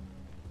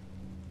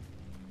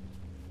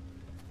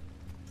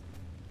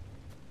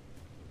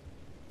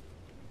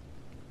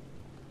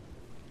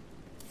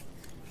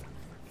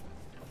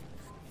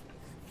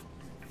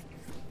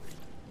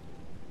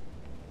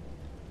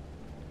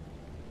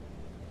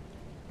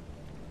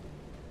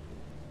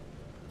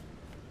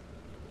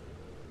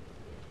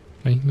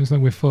 Okay, looks like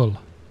we're full.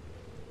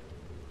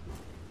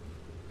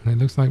 And it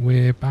looks like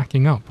we're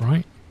backing up,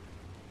 right?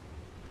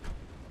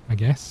 I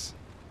guess.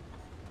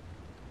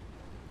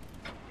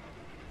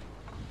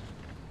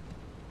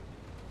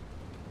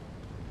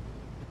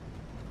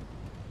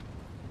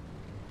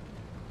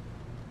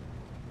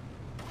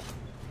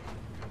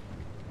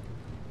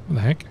 What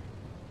the heck?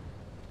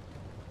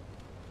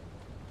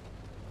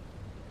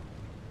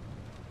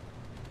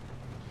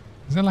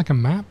 Is that like a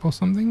map or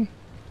something?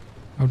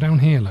 Oh, down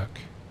here, look.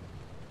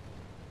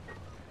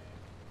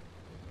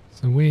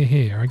 So we're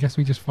here. I guess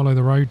we just follow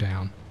the road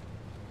down.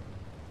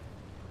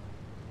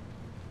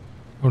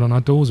 Hold on,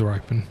 our doors are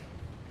open.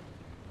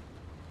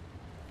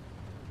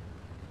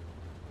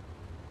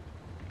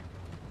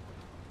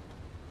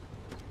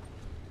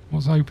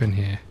 What's open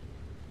here?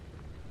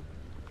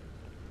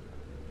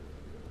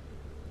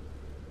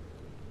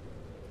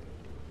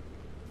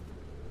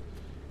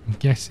 I'm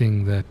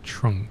guessing the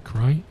trunk,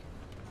 right?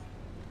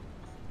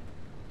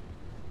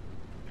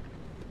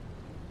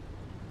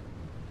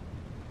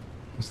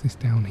 What's this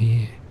down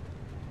here?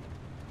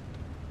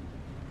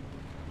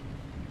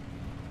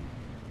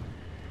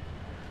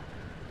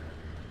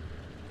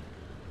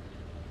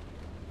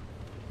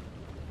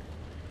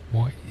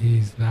 What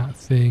is that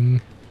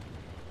thing?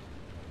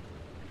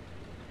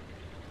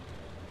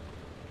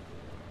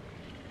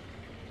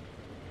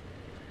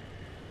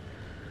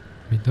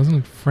 It doesn't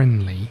look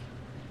friendly.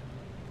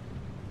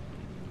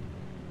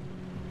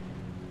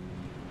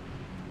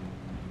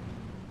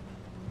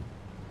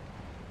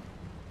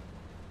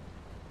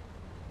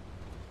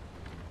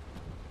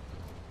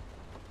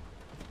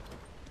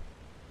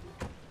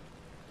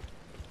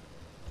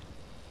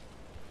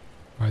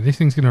 Right, this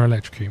thing's going to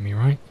electrocute me,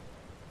 right?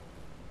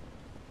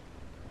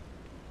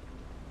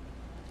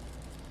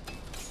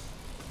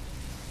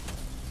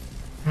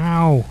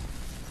 Ow!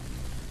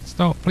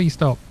 Stop, please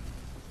stop.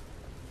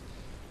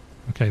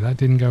 Okay, that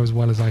didn't go as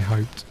well as I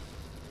hoped.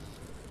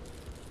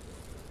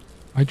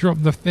 I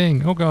dropped the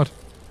thing. Oh god.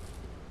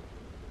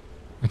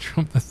 I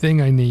dropped the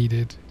thing I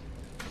needed.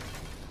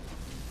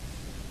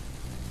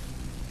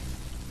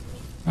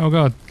 Oh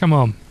god, come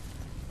on.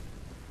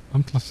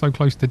 I'm so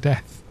close to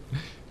death.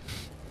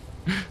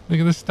 Look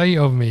at the state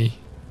of me.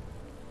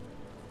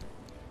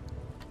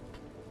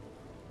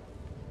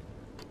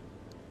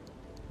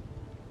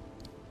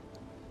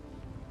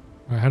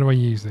 Right, how do I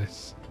use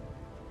this?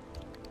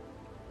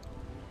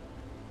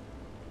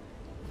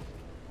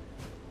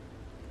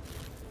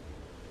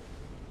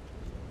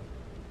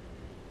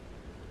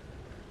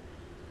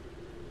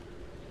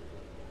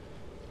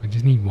 I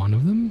just need one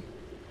of them?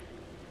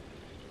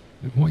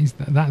 What is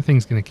that? That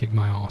thing's going to kick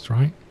my ass,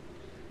 right?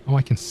 Oh,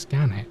 I can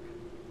scan it.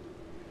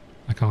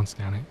 I can't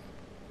scan it.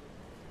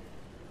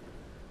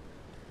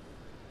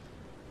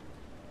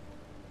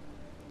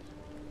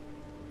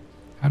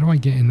 How do I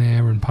get in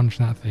there and punch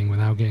that thing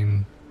without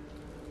getting...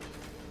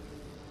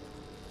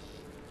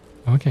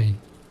 Okay.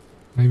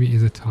 Maybe it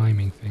is a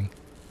timing thing.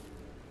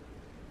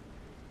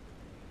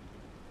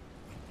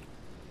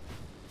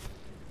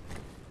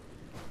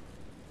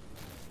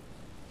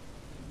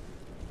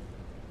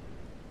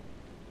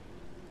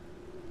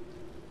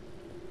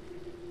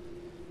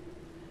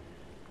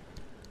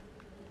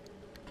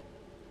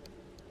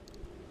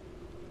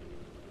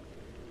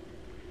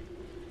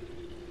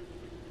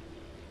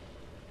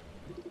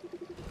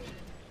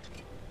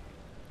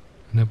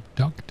 An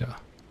abductor.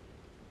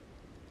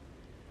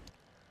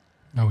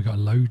 Oh, we got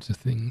loads of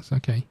things.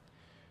 Okay.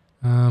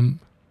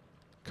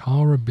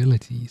 Car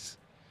abilities.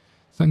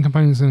 Certain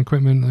components and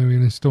equipment that we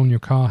will install in your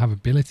car have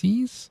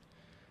abilities.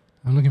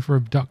 I'm looking for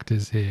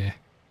abductors here.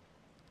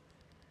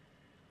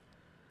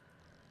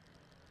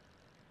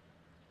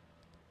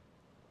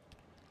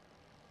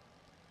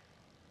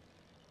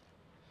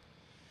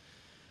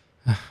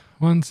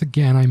 Once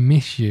again, I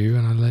miss you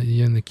and I let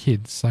you and the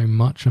kids so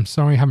much. I'm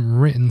sorry I haven't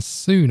written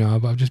sooner,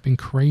 but I've just been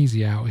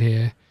crazy out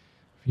here.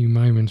 A few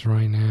moments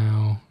right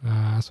now.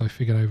 So I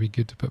figured it would be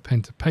good to put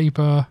pen to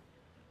paper.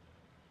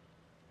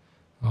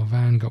 Our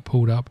van got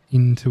pulled up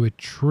into a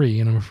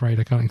tree and I'm afraid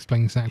I can't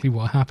explain exactly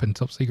what happened.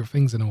 Top secret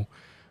things and all.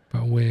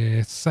 But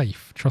we're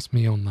safe. Trust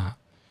me on that.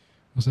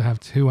 Also have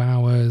 2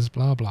 hours.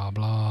 Blah, blah,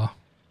 blah.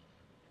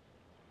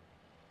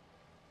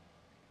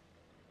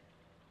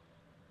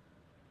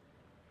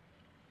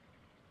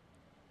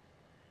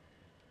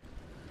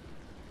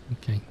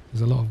 Okay,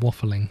 there's a lot of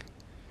waffling.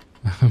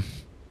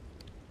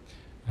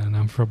 And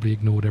I've probably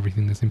ignored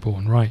everything that's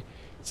important. Right,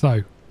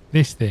 so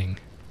this thing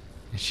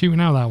is shooting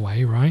out that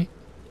way, right?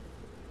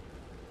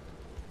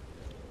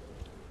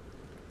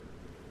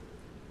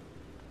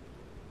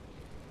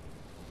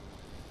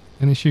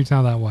 Then it shoots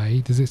out that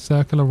way. Does it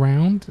circle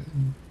around?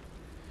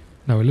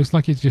 No, it looks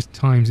like it just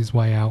times its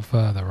way out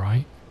further,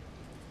 right?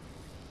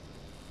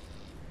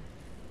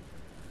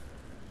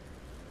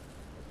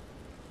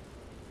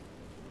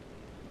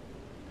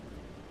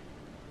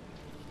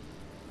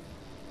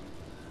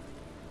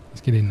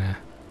 Let's get in there.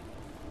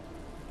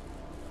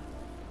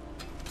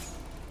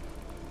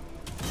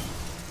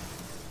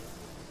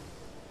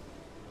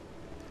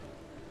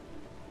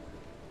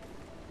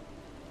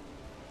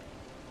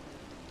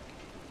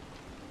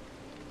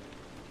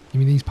 Give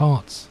me these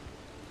parts.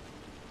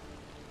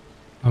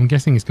 I'm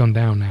guessing it's gone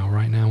down now.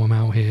 Right now I'm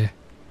out here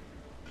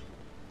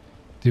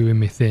doing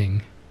my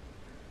thing.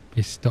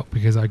 It's stopped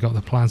because I got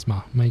the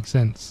plasma. Makes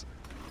sense.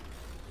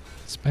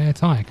 Spare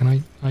tire.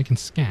 I can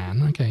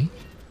scan. Okay.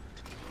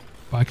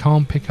 But I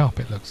can't pick up,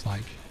 it looks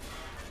like.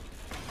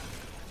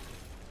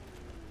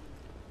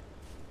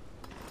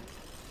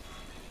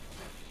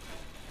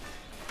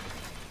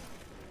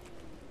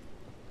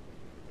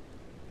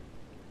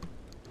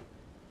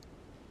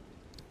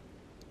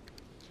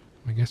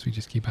 I guess we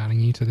just keep adding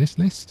you to this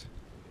list.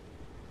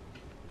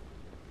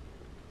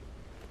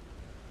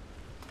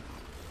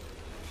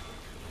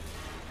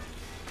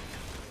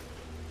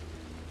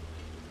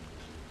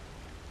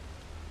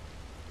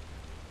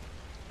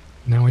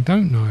 Now I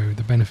don't know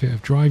the benefit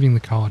of driving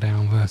the car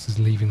down versus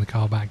leaving the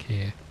car back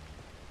here.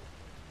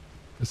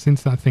 But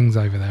since that thing's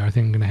over there, I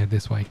think I'm going to head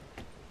this way.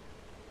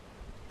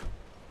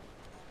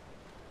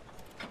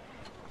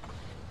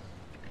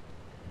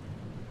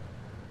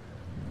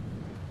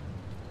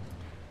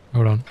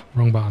 Hold on,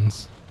 wrong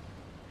buttons.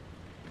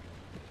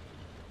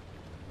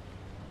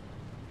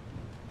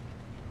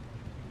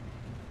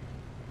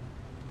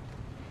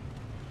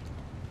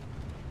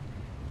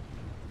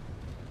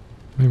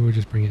 Maybe we'll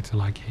just bring it to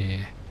like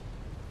here.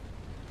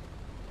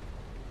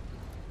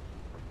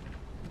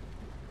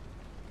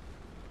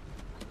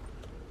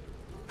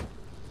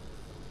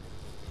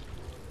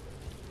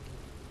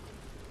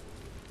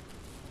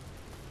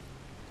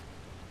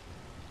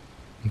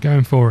 I'm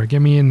going for it, get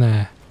me in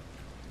there.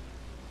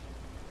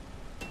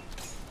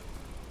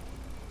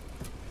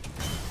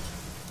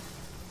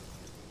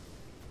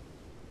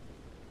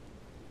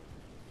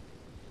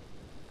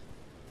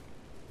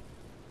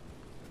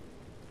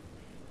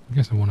 I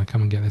guess I want to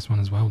come and get this one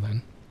as well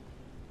then.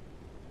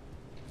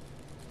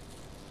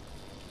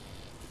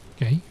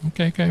 Okay.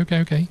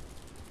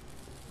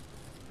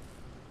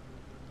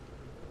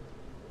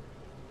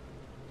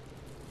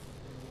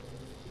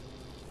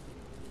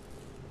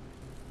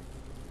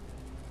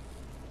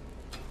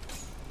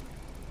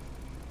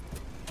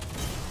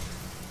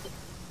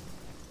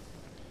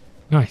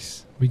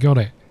 Nice, we got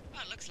it.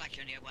 Well, it looks like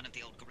you're near one of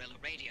the old gorilla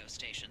radio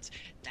stations.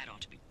 That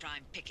ought to be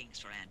prime pickings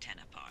for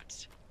antenna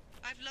parts.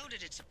 I've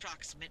loaded its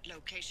approximate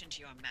location to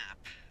your map.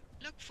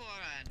 Look for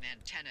an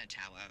antenna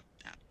tower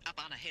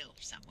up on a hill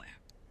somewhere.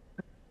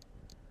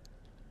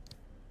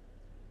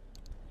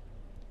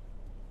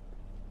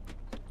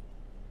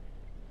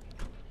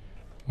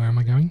 Where am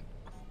I going?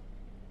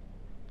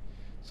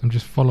 So I'm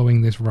just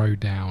following this road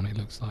down, it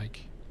looks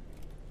like.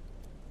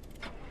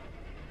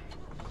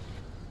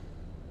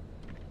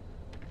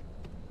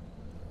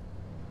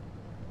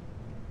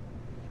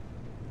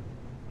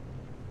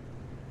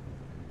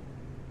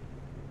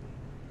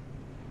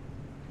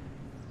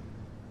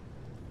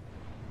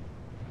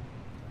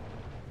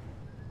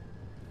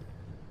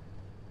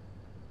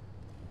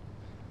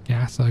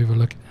 Gas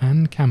overlook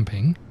and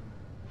camping.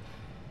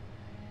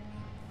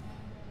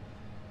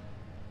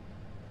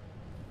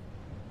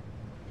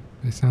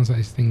 It sounds like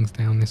there's things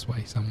down this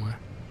way somewhere.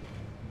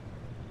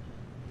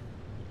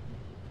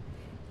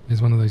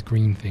 There's one of those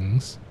green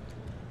things.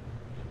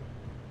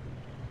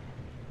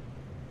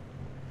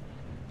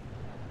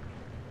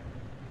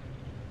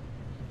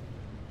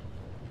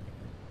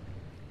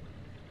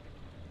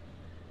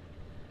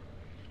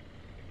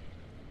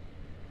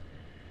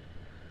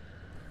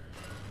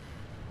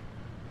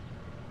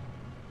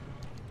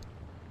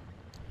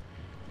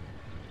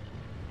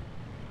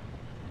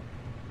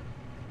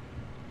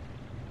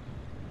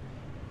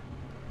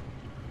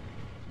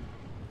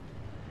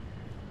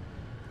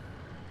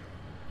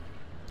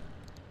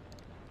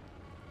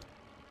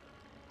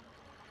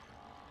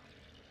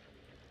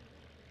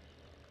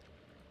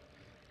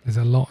 There's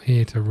a lot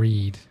here to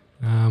read,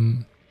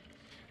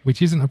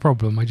 which isn't a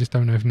problem. I just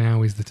don't know if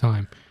now is the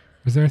time.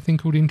 Was there a thing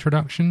called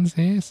introductions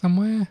here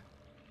somewhere?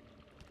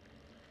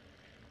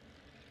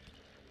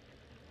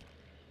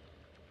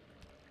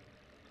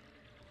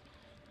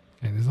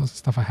 Okay, there's lots of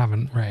stuff I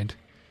haven't read,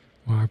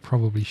 or I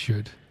probably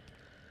should.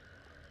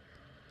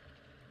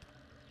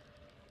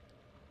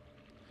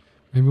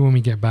 Maybe when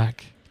we get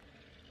back.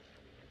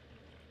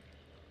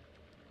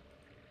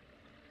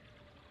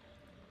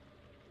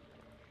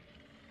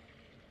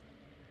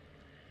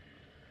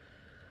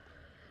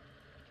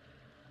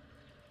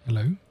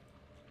 Hello?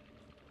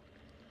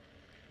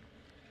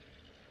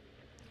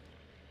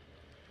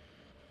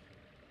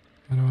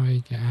 How do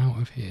I get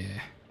out of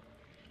here?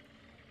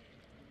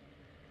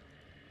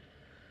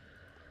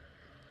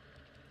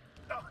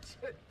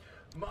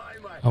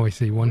 Oh, I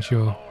see. Once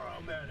you're...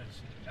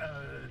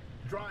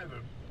 Driver,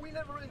 we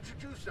never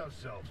introduced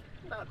ourselves.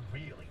 Not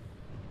really.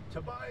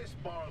 Tobias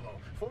Barlow,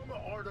 former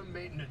Artem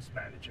maintenance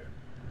manager.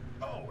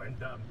 Oh, and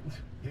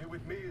here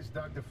with me is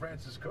Dr.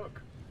 Francis Cook.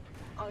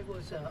 I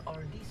was a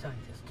R&D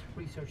scientist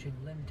researching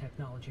limb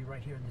technology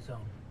right here in the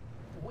zone.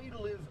 We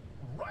live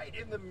right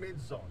in the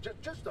mid-zone,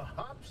 just a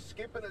hop,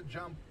 skip, and a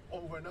jump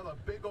over another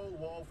big old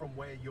wall from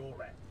where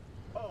you're at.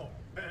 Oh,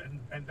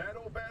 and that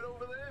old bat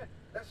over there?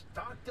 That's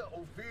Dr.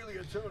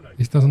 Ophelia Turner.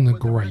 This doesn't look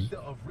great.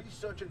 Director of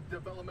Research and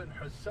Development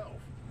herself.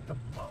 The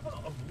mother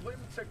of limb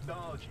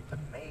technology. The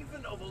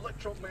maven of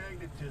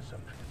electromagnetism.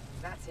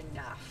 That's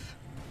enough.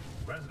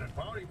 Resident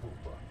party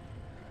pooper.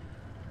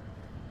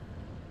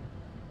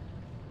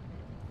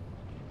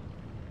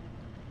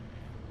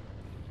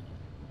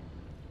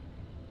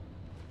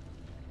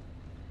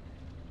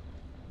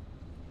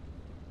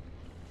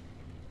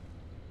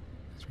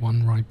 There's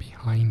one right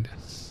behind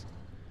us.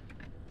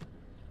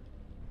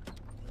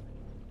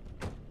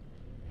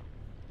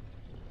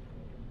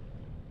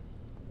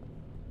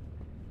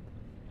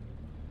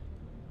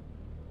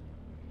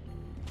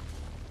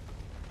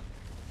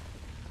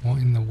 What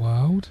in the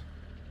world?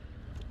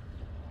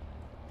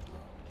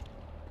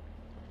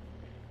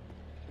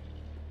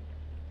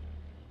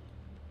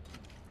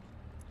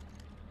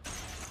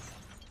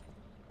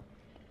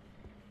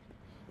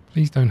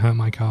 Please don't hurt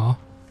my car.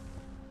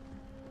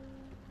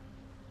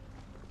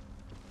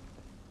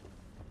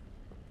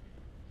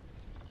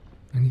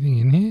 Anything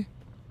in here?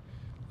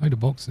 Load of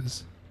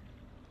boxes.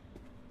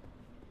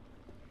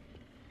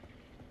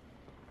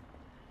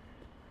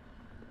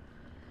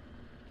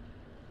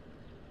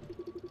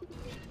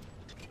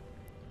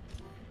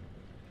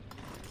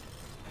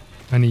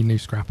 I need new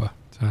scrapper,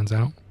 turns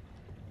out.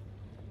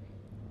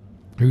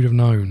 Who'd have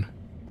known?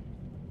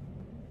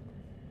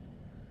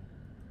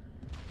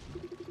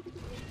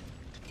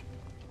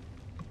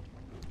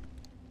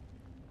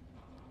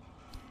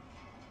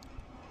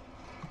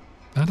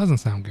 That doesn't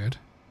sound good.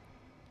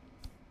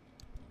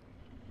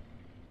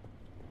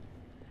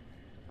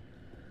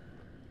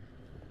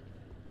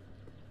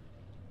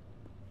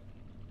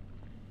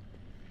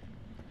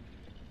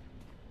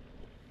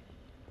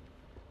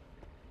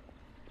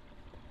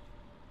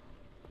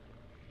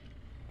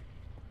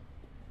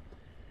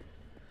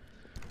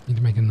 Need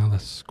to make another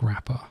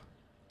scrapper.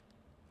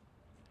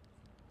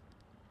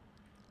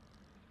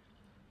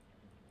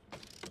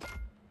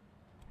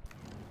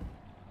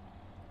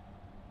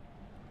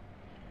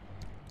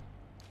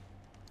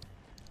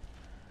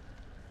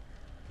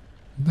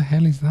 What the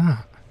hell is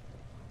that?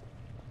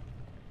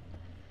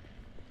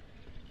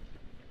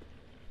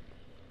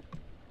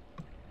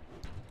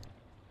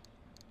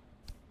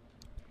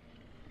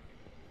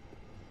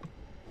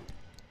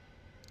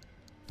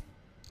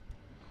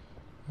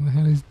 What the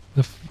hell is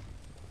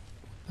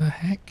the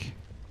heck?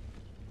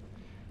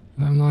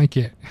 I don't like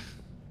it.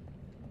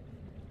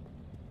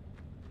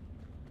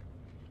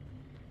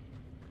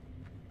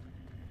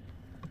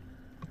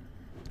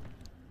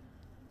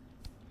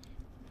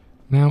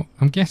 Now,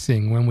 I'm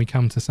guessing when we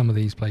come to some of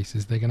these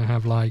places, they're going to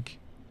have like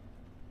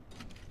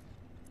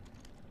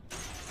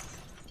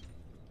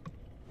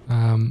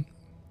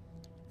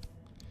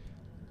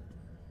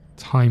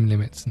time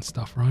limits and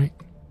stuff, right?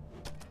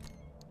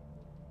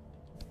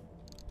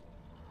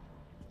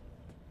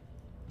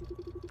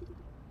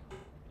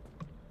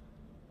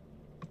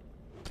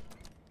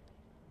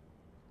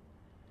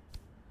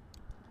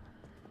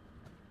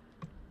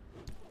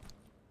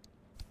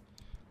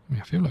 I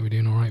mean, I feel like we're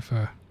doing all right for...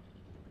 I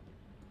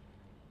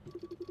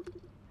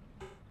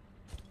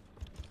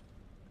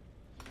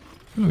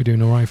feel like we're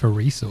doing all right for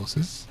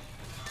resources.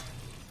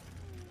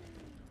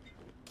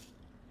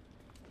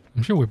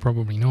 I'm sure we're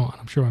probably not.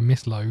 I'm sure I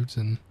missed loads,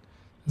 and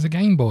there's a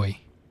Game Boy.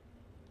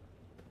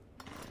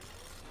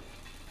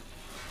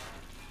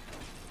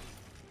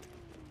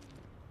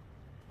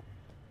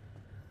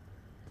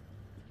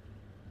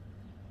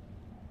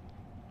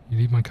 You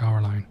leave my car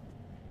alone.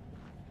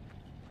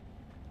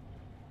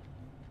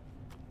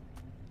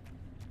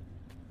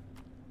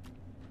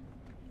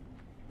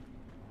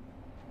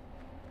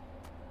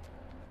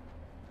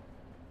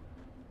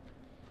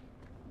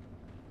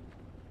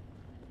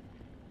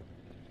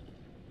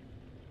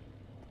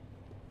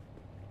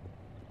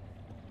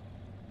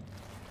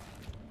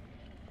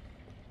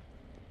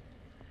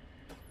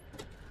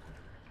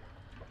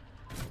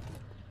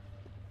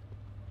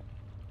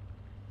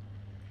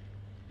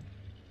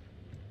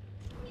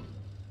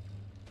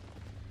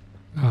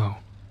 Oh.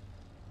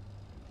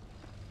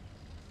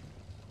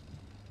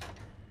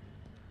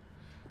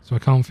 So I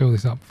can't fill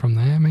this up from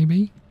there,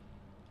 maybe?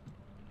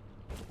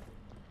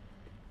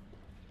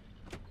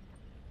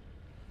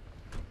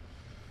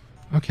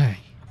 Okay.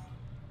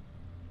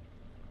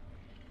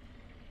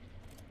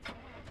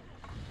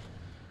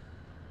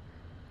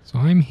 So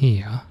I'm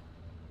here.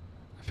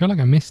 I feel like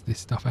I missed this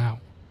stuff out.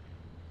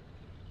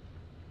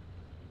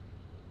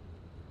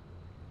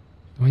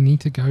 Do I need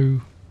to go...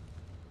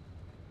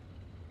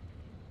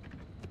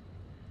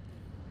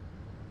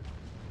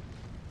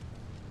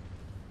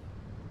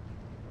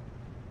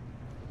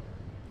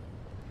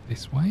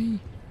 this way?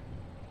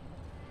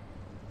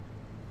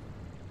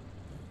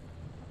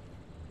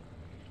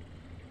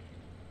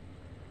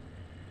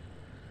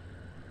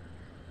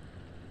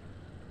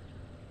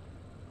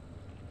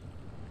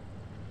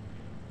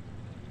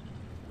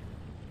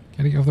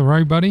 Get it off the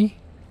road, buddy.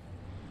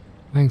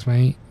 Thanks,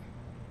 mate.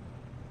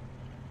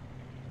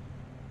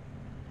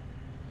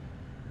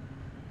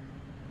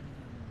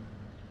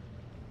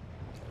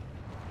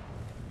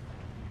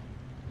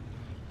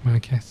 I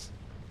guess.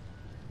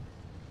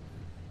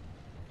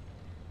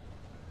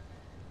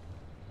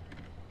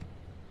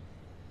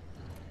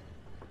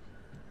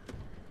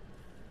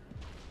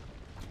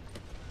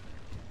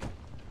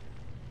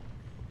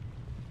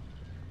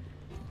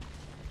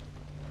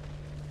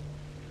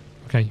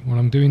 Okay, well,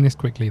 I'm doing this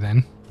quickly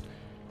then,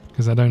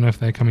 because I don't know if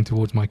they're coming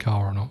towards my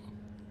car or not.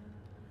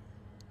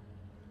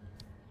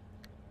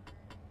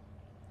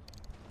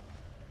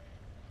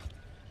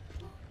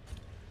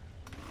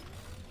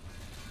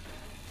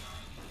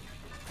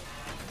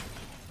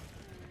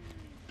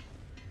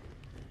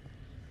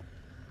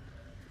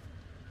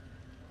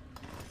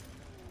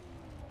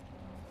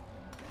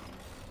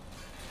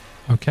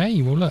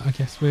 Okay, well look, I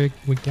guess we're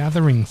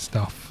gathering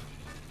stuff,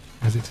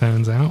 as it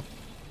turns out.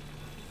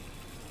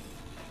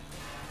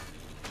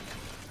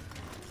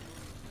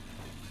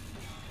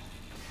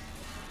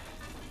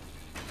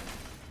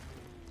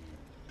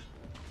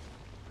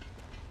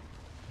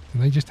 Do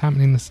they just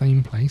happen in the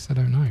same place? I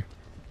don't know.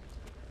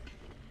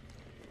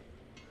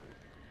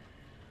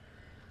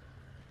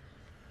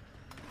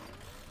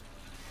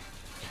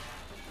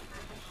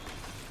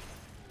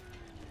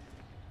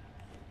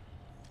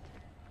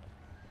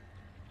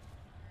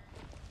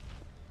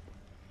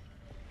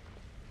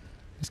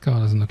 This car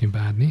doesn't look in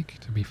bad nick,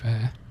 to be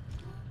fair.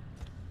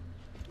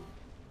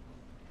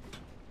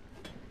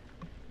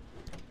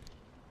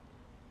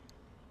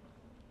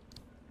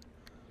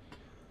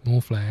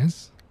 More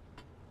flares.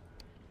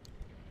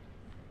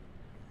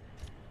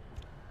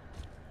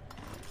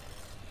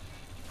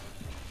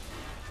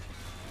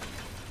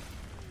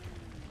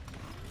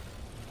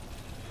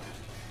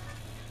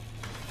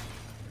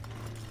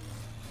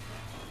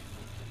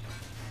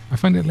 I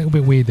find it a little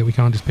bit weird that we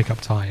can't just pick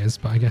up tyres,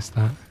 but I guess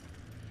that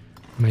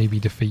maybe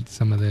defeats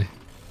some of the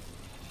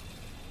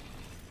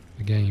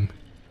game.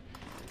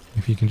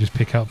 If you can just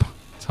pick up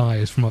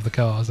tyres from other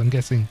cars, I'm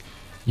guessing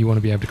you want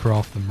to be able to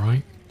craft them,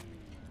 right?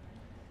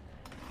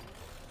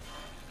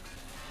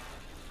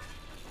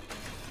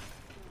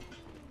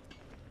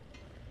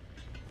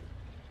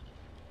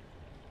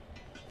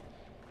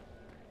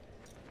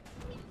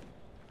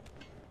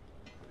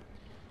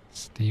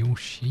 Steel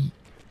sheet.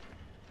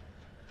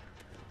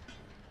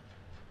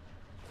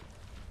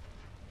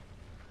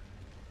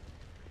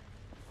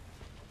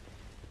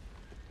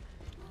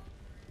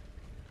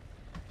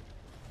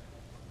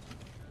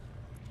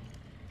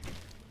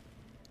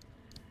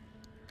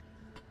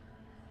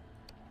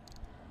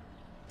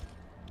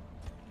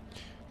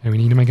 Okay, we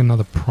need to make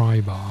another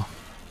pry bar.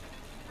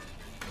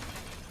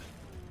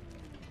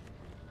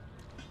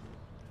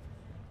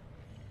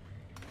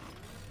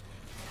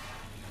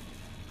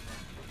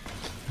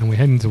 And we're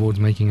heading towards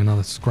making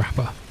another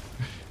scrapper.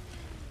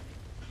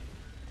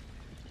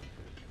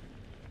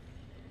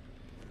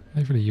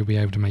 Hopefully you'll be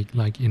able to make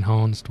like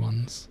enhanced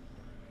ones.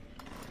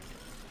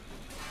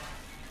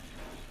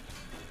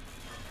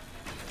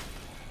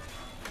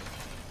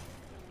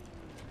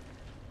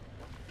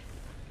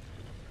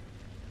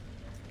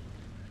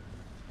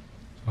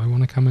 I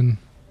want to come and...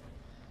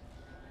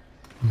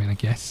 I mean, I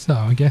guess so.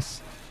 I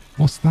guess...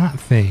 What's that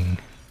thing?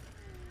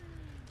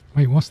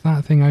 Wait, what's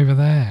that thing over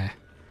there?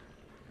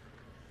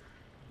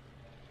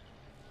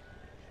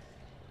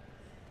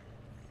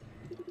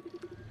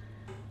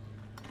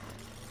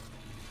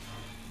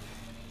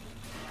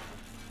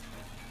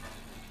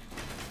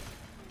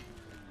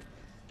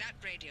 That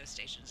radio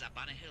station's up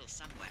on a hill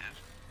somewhere.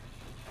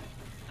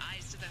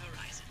 Eyes to the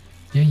horizon.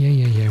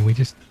 Yeah. We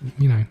just,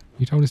 you know,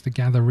 you told us to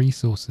gather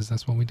resources.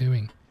 That's what we're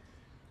doing.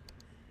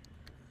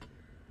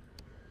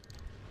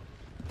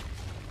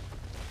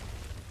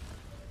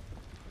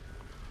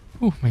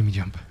 Oh, made me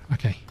jump.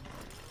 Okay.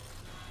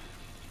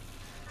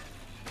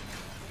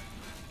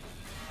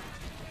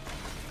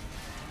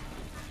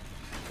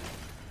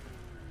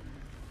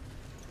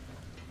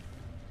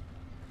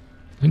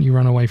 Don't you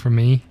run away from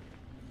me.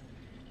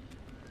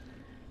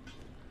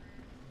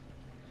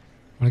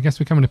 Well, I guess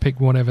we're coming to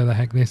pick whatever the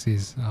heck this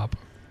is up.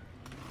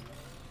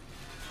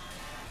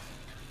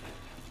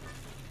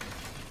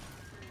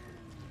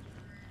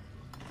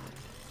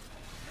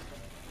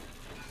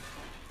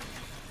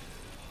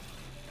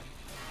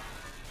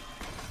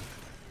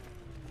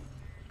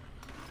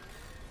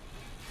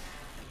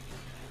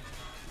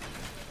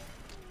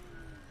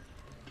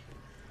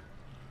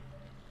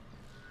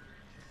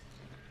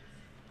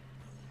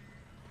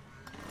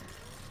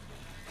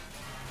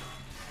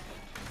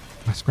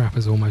 My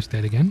scrapper's almost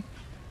dead again.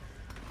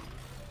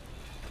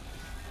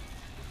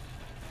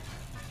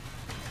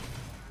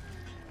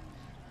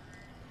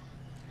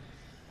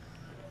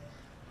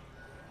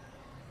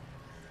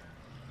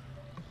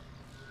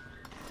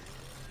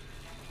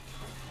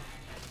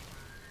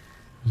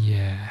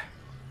 Yeah.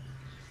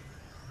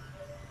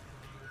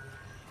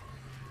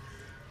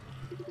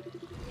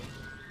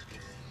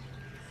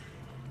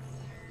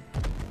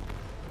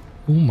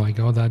 Oh my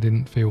god, that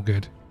didn't feel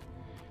good.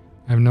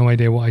 I have no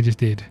idea what I just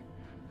did.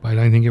 but I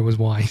don't think it was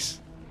wise.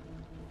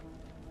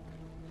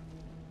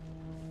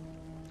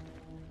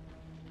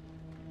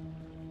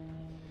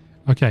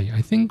 Okay,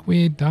 I think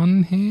we're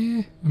done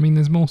here. I mean,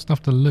 there's more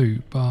stuff to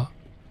loot, but...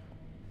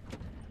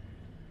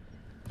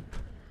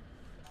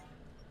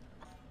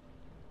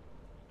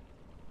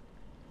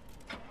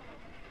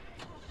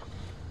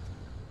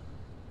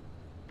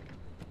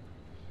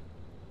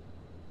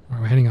 Right,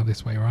 we're heading up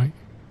this way, right?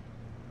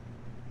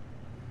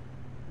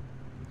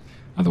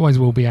 Otherwise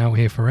we'll be out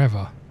here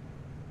forever.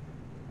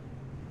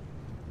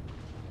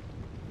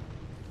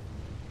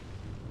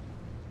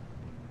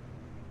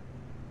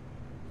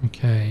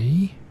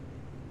 Okay.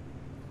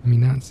 I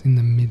mean, that's in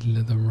the middle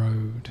of the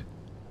road.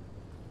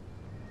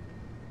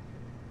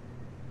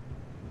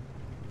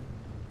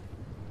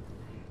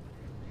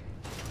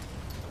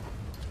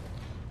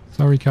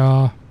 Sorry,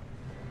 car.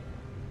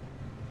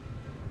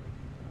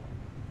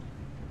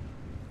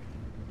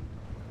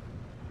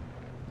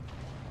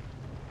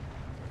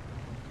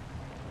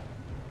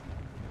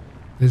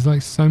 There's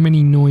like so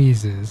many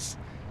noises,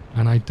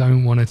 and I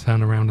don't want to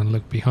turn around and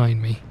look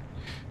behind me.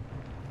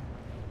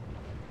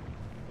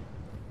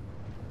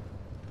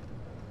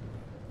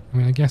 I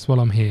mean, I guess while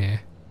I'm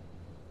here,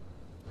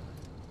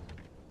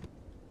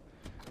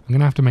 I'm going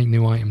to have to make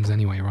new items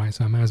anyway, right?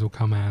 So I might as well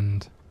come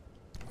and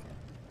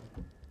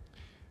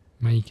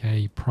make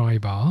a pry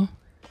bar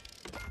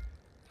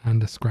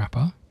and a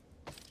scrapper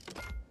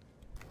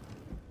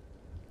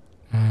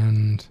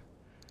and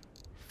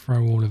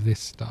throw all of this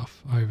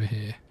stuff over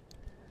here.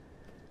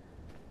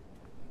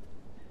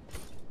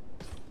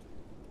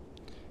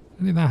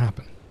 How did that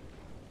happen?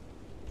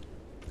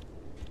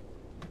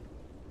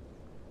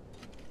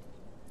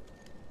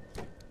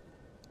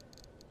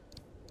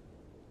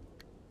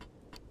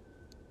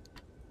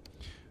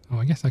 Oh,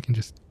 I guess I can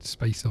just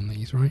space on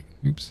these, right?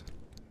 Oops.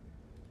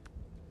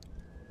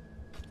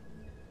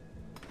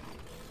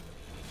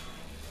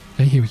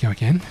 Okay, here we go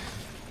again.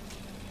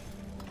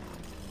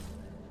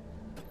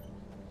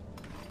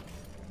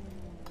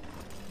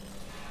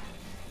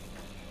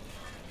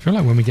 I feel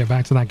like when we get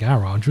back to that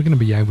garage, we're going to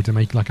be able to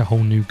make like a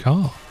whole new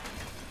car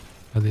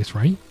at this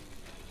rate.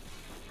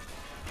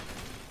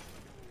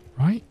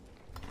 Right?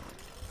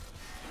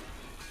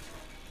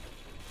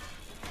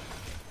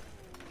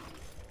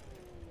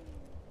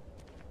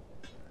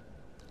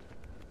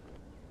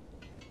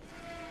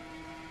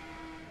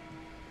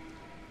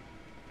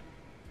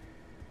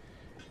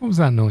 What was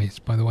that noise,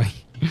 by the way?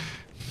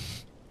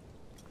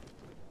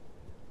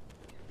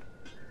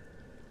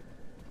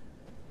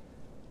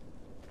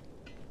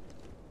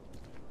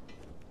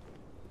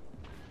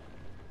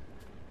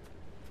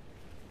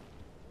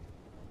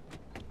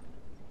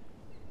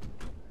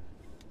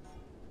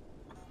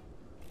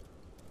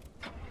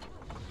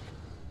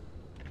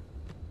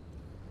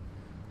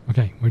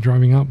 Okay, we're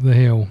driving up the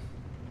hill.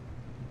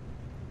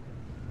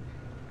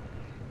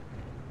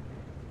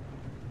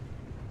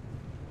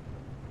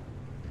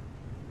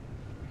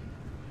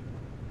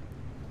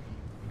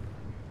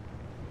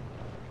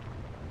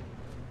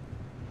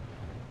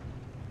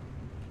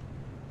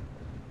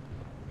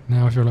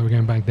 Now I feel like we're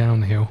going back down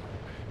the hill.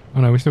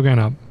 Oh no, we're still going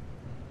up.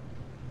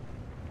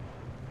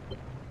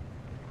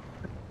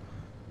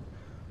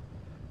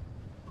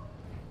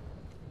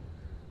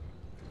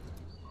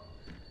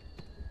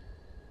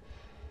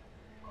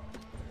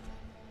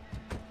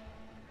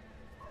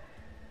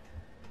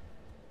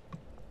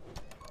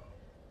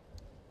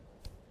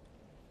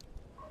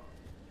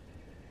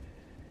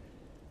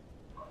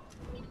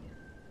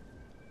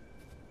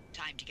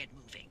 Time to get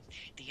moving.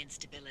 The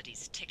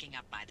instability's ticking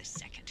up by the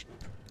second.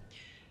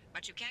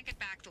 But you can't get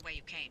back the way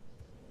you came.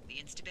 The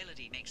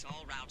instability makes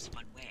all routes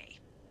one way.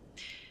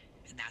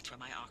 And that's where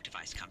my arc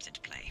device comes into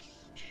play.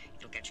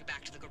 It'll get you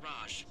back to the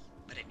garage,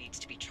 but it needs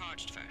to be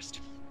charged first.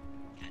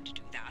 And to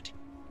do that,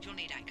 you'll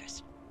need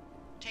anchors.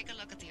 Take a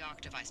look at the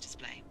arc device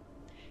display.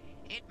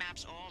 It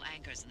maps all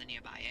anchors in the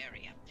nearby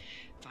area.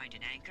 Find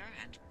an anchor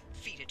and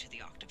feed it to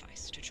the arc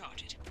device to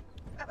charge it.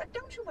 But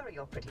don't you worry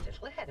your pretty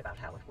little head about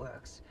how it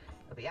works.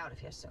 We'll be out of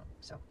here soon,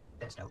 so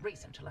there's no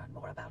reason to learn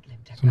more about limb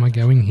technology. So am I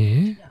going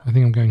here? No. I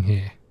think I'm going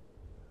here.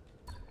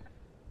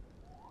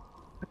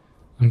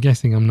 I'm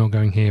guessing I'm not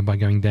going here by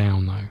going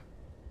down though.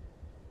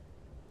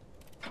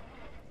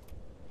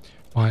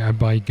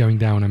 By going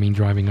down I mean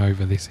driving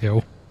over this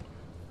hill.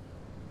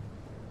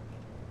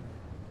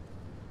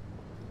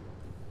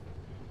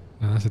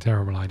 No, that's a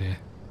terrible idea.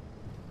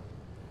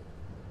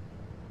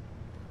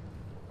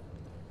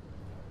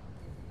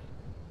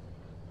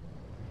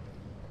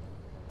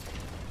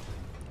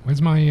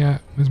 Where's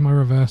my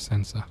reverse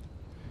sensor?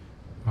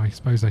 I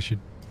suppose I should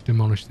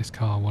demolish this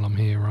car while I'm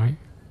here, right?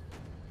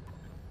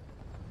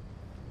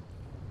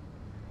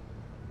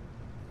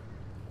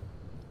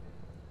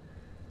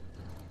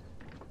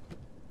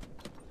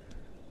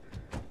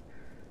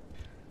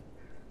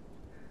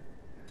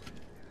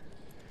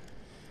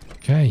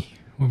 Okay,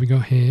 what we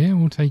got here?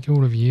 We'll take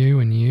all of you,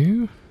 and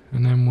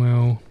then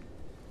we'll...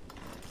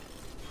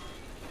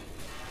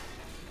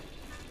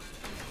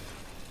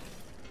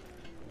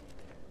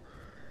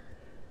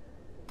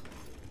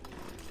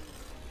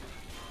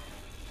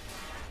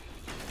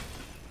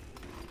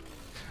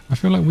 I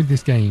feel like with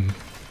this game,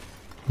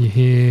 you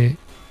hear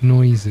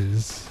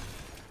noises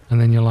and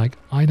then you're like,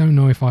 I don't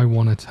know if I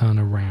want to turn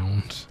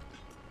around.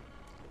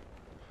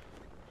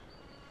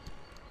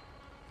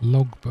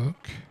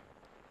 Logbook.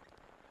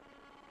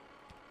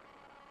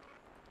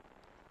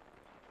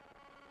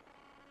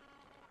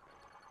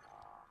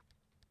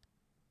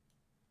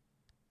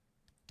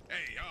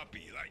 Hey,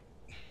 Hoppy,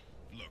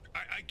 look,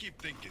 I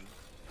keep thinking,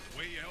 the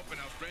way you're helping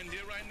our friend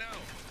here right now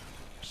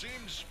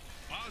seems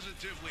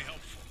positively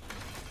helpful.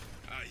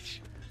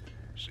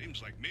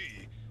 Seems like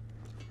me,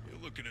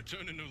 you're looking to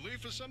turn a new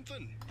leaf or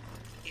something?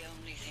 The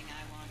only thing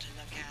I want to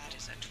look at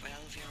is a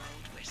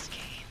 12-year-old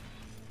whiskey.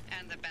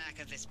 And the back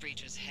of this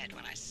breacher's head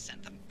when I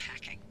sent them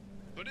packing.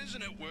 But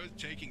isn't it worth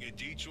taking a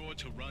detour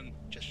to run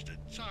just a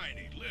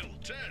tiny little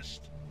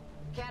test?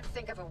 Can't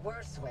think of a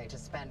worse way to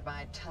spend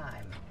my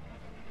time.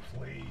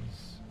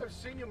 Please. I've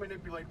seen you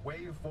manipulate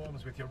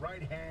waveforms with your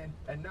right hand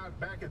and knock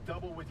back a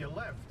double with your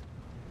left.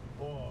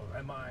 Or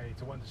am I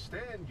to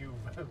understand you've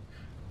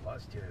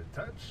lost your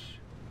touch?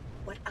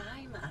 What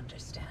I'm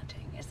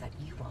understanding is that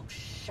you won't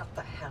shut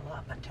the hell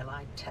up until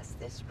I test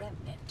this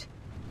remnant.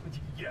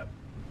 Yep.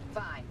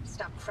 Fine,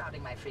 stop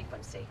crowding my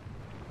frequency.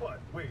 What?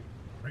 Wait,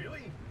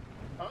 really?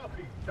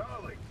 Hoppy,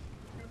 darling,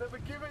 you never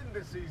give in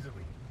this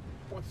easily.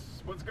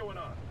 What's going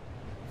on?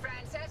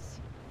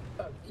 Francis?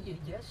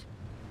 Yes?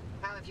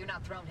 How have you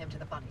not thrown him to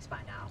the bunnies by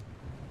now?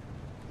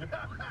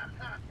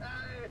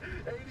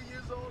 80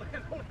 years old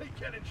and only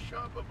getting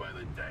sharper by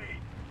the day.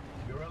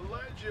 You're a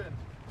legend.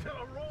 You're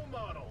a role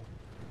model.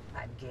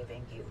 I'm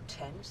giving you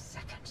 10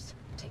 seconds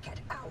to get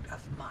out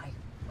of my...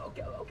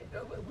 Okay.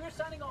 We're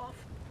signing off.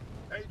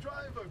 Hey,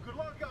 driver, good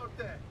luck out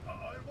there.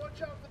 And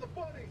watch out for the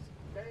bunnies.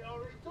 They are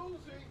a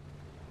doozy.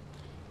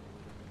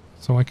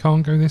 So I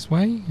can't go this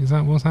way? Is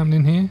that what's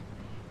happening here?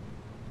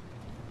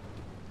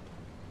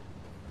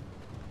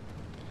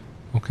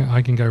 Okay,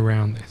 I can go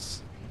around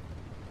this.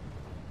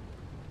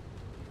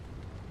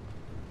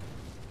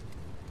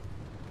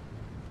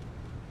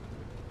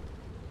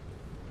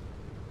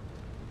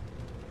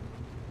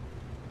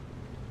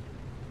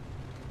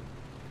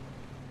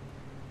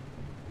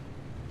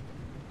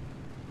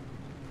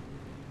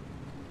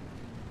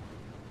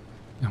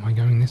 Am I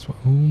going this way?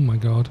 Oh my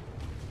god.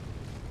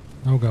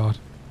 Oh god.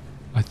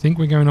 I think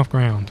we're going off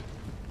ground.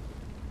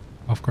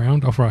 Off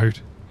ground? Off road.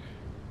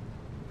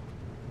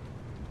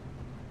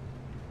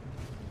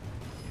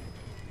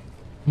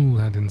 Ooh,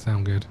 that didn't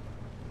sound good.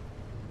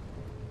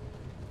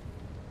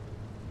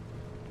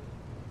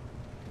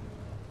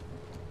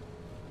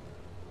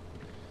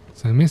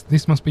 So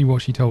this must be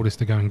what she told us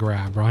to go and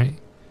grab, right?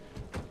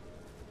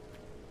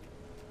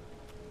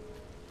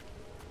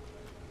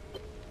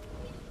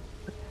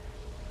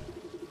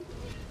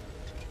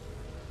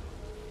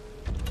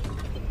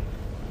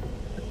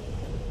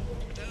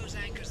 Those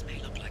anchors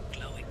may look like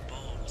glowing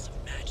balls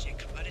of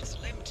magic, but it's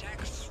Limtech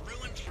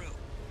through and through.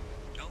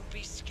 Don't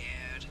be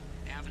scared.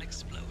 They haven't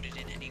exploded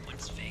in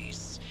anyone's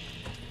face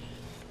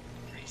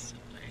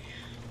recently.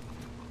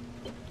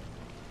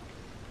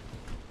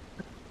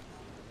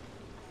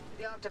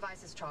 The arc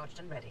device is charged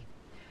and ready.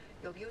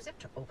 You'll use it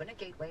to open a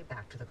gateway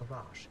back to the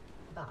garage,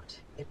 but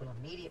it will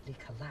immediately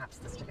collapse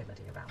the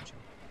stability around you.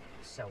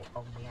 So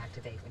only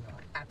activate when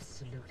you're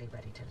absolutely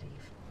ready to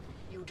leave.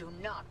 You do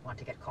not want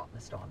to get caught in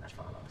the storm that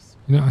follows.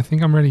 You know, I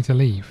think I'm ready to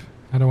leave.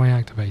 How do I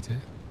activate it?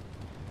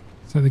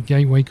 So the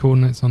gateway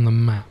coordinates on the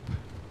map.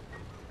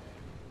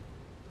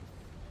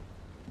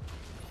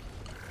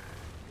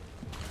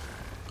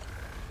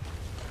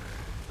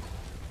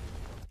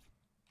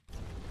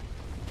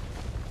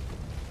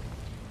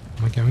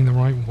 Am I going the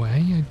right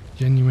way?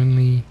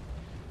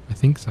 I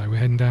think so. We're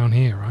heading down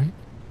here, right?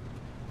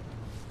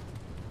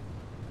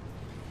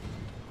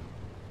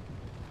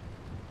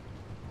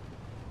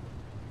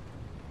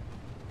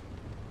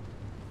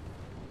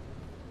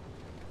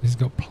 This has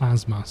got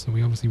plasma, so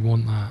we obviously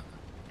want that.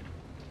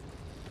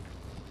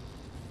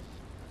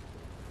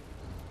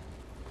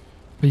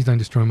 Please don't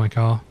destroy my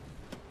car.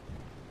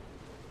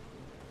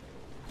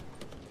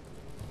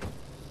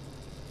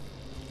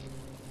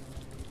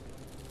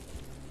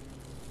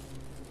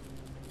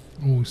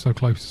 Oh, so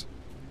close.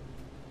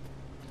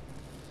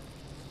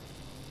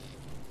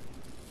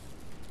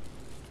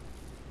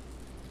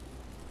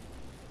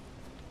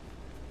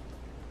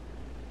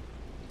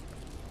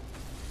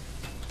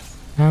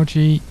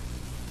 Ouchie.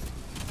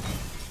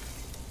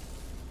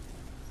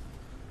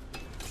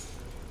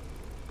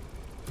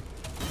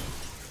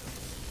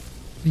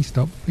 Please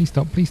stop, please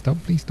stop, please stop,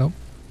 please stop.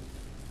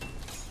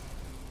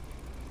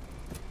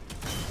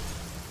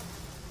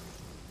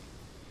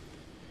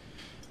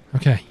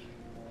 Okay.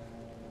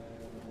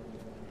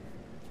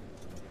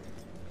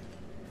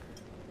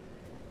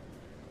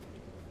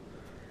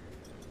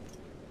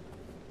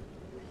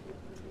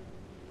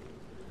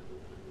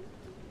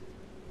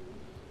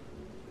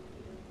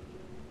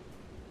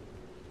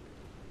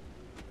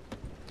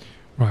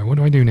 Right, what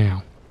do I do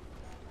now?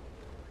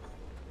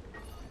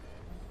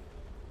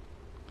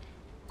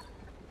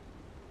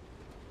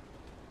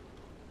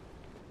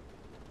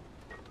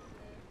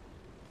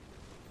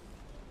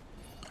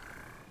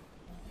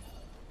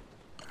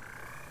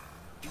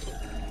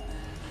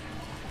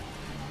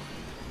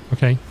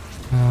 Okay.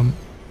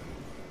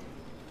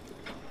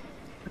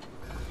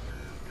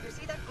 You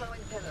see that glowing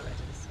pillar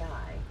into the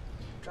sky?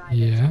 Drive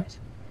Yeah. into it.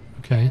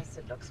 Okay. Yes,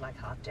 it looks like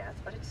hot death,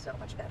 but it's so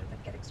much better than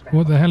getting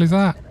scrambled. What the hell is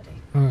that?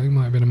 Possibility. Oh, it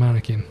might have been a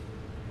mannequin.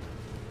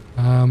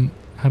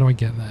 How do I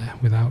get there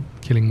without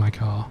killing my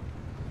car?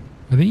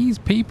 Are these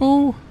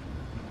people?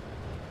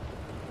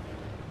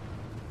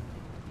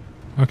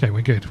 Okay,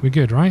 we're good. We're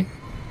good, right?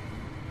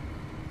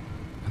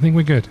 I think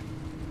we're good.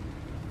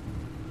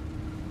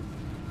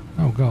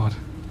 Oh, God.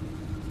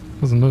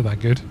 Doesn't look that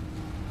good.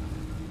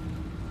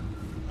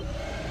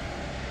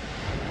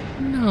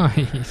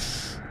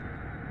 Nice.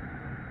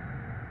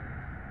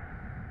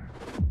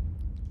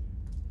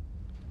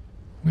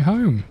 We're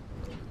home.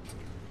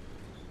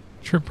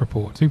 Trip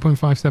report.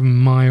 2.57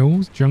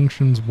 miles.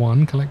 Junctions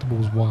 1.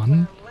 Collectibles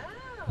 1.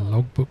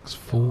 Well, Logbooks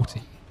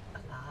 40.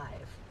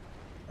 alive.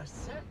 For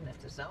certain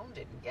if the zone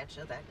didn't get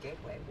you, that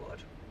gateway would.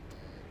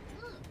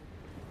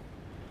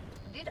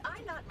 Did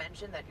I not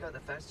mention that you're the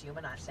first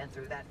human I've sent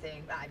through that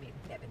thing? I mean,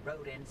 there have been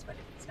rodents, but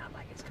it's not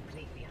like it's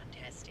completely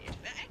untested.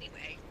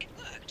 Anyway, it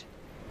worked.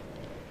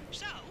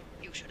 So,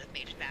 you should have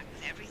made it back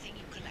with everything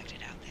you collected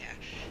out there.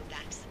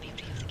 That's the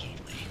beauty of the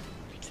gateway.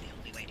 It's the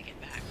only way to get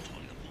back with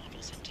all your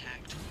models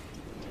intact.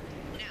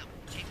 Now,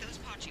 take those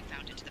parts you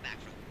found into the back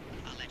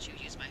room. I'll let you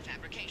use my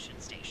fabrication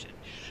station.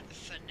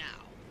 For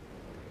now.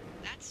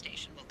 That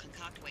station will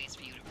concoct ways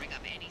for you to bring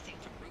up anything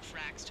from roof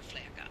racks to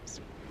flare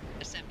guns.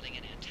 Assembling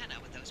an antenna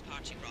with those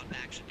parts you brought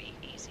back should be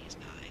easy as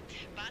pie.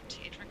 But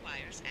it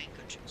requires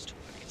anchor juice to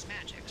work its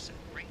magic, so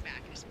bring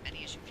back as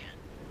many as you can.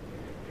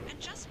 And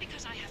just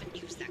because I haven't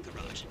used that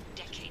garage in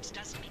decades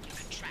doesn't mean you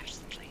can trash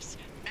the place.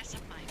 Mess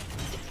up my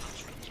equipment and I'll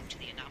throw you to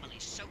the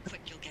anomalies so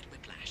quick you'll get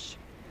whiplash.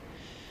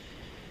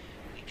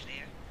 We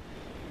clear?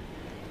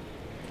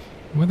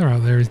 Weather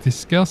out there is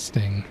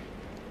disgusting.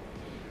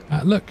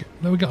 Look,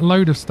 we've got a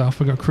load of stuff.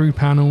 We've got crew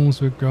panels.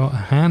 We've got a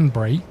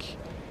handbrake,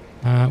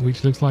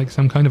 which looks like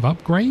some kind of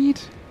upgrade.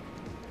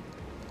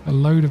 A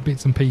load of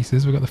bits and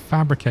pieces. We've got the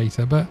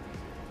fabricator, but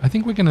I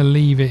think we're going to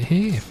leave it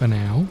here for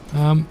now.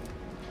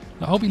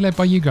 I'll be led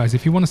by you guys.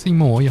 If you want to see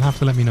more, you'll have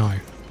to let me know.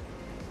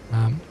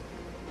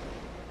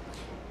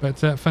 But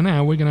for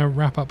now, we're going to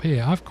wrap up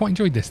here. I've quite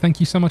enjoyed this. Thank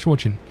you so much for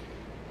watching.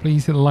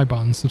 Please hit the like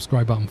button,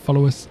 subscribe button,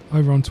 follow us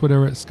over on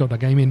Twitter at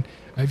ScottDogGaming.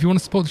 If you want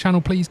to support the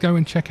channel, please go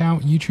and check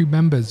out YouTube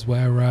members,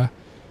 where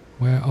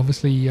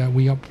obviously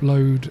we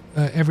upload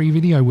every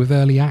video with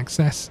early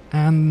access,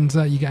 and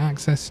you get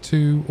access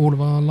to all of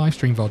our live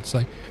stream VODs. So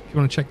if you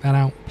want to check that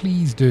out,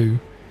 please do.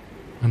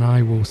 And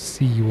I will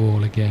see you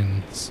all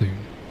again soon.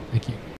 Thank you.